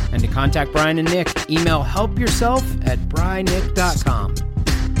 And to contact Brian and Nick, email helpyourself@brynick.com.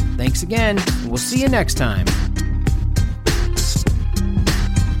 Thanks again, and we'll see you next time.